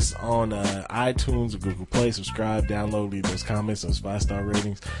find us on iTunes or Google Play. Subscribe, download, leave those comments, those 5-star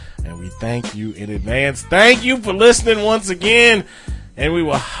ratings, and we thank you in advance. Thank you for listening once again, and we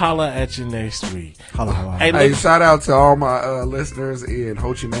will holla at you next week. Holla, holla. Hey, shout out to all my listeners in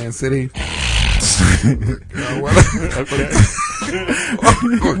Ho Chi Minh City.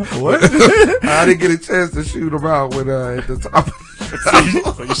 What? I didn't get a chance to shoot them out when at the top.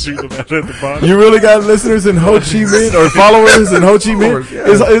 So you shoot them out at the bottom. You really got listeners in Ho Chi Minh or followers in Ho Chi Minh? Yeah.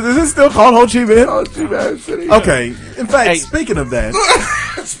 Is it still called Ho Chi Minh? Ho Chi Minh City. Okay. In fact, speaking of that,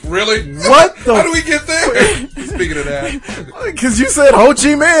 really? What the? How do we get there? Speaking of that, because you said Ho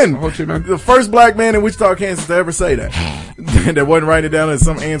Chi Minh. Ho Chi Minh, the first black man in Wichita, Kansas to ever say that. That wasn't writing it down as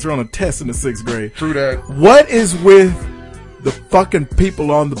some answer on a test in the 6th grade. True that. What is with the fucking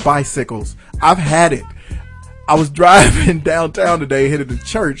people on the bicycles? I've had it. I was driving downtown today, headed to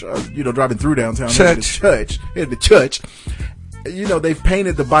church, driving through downtown, headed to church. They've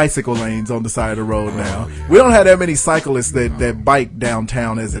painted the bicycle lanes on the side of the road now. We don't have that many cyclists that bike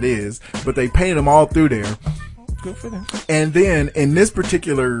downtown as it is, but they painted them all through there. Good for them. And then in this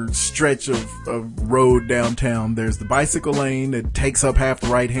particular stretch of road downtown, there's the bicycle lane that takes up half the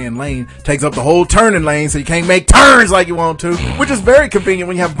right-hand lane, takes up the whole turning lane, so you can't make turns like you want to, which is very convenient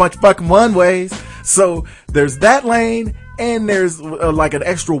when you have a bunch of fucking one-ways. So there's that lane, and there's like an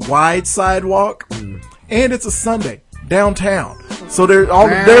extra wide sidewalk, and it's a Sunday downtown. So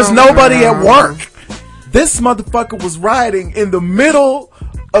there's nobody at work. This motherfucker was riding in the middle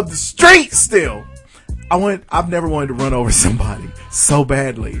of the street still. I've never wanted to run over somebody so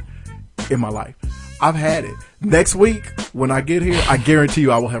badly in my life. I've had it. Next week, when I get here, I guarantee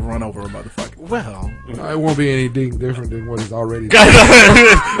you I will have run over a motherfucker. Well, it won't be anything different than what he's already done.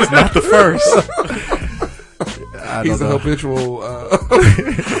 It's not the first. He's a habitual.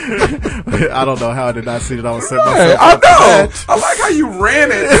 I don't know how I did not see that I was setting myself I up. know. I like how you ran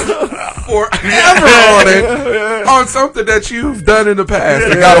it forever on it, on something that you've done in the past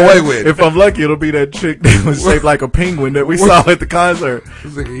and got away with. If I'm lucky, it'll be that chick that was shaped like a penguin that we saw at the concert.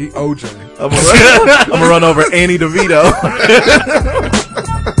 It's like OJ. I'm gonna run over Annie DeVito.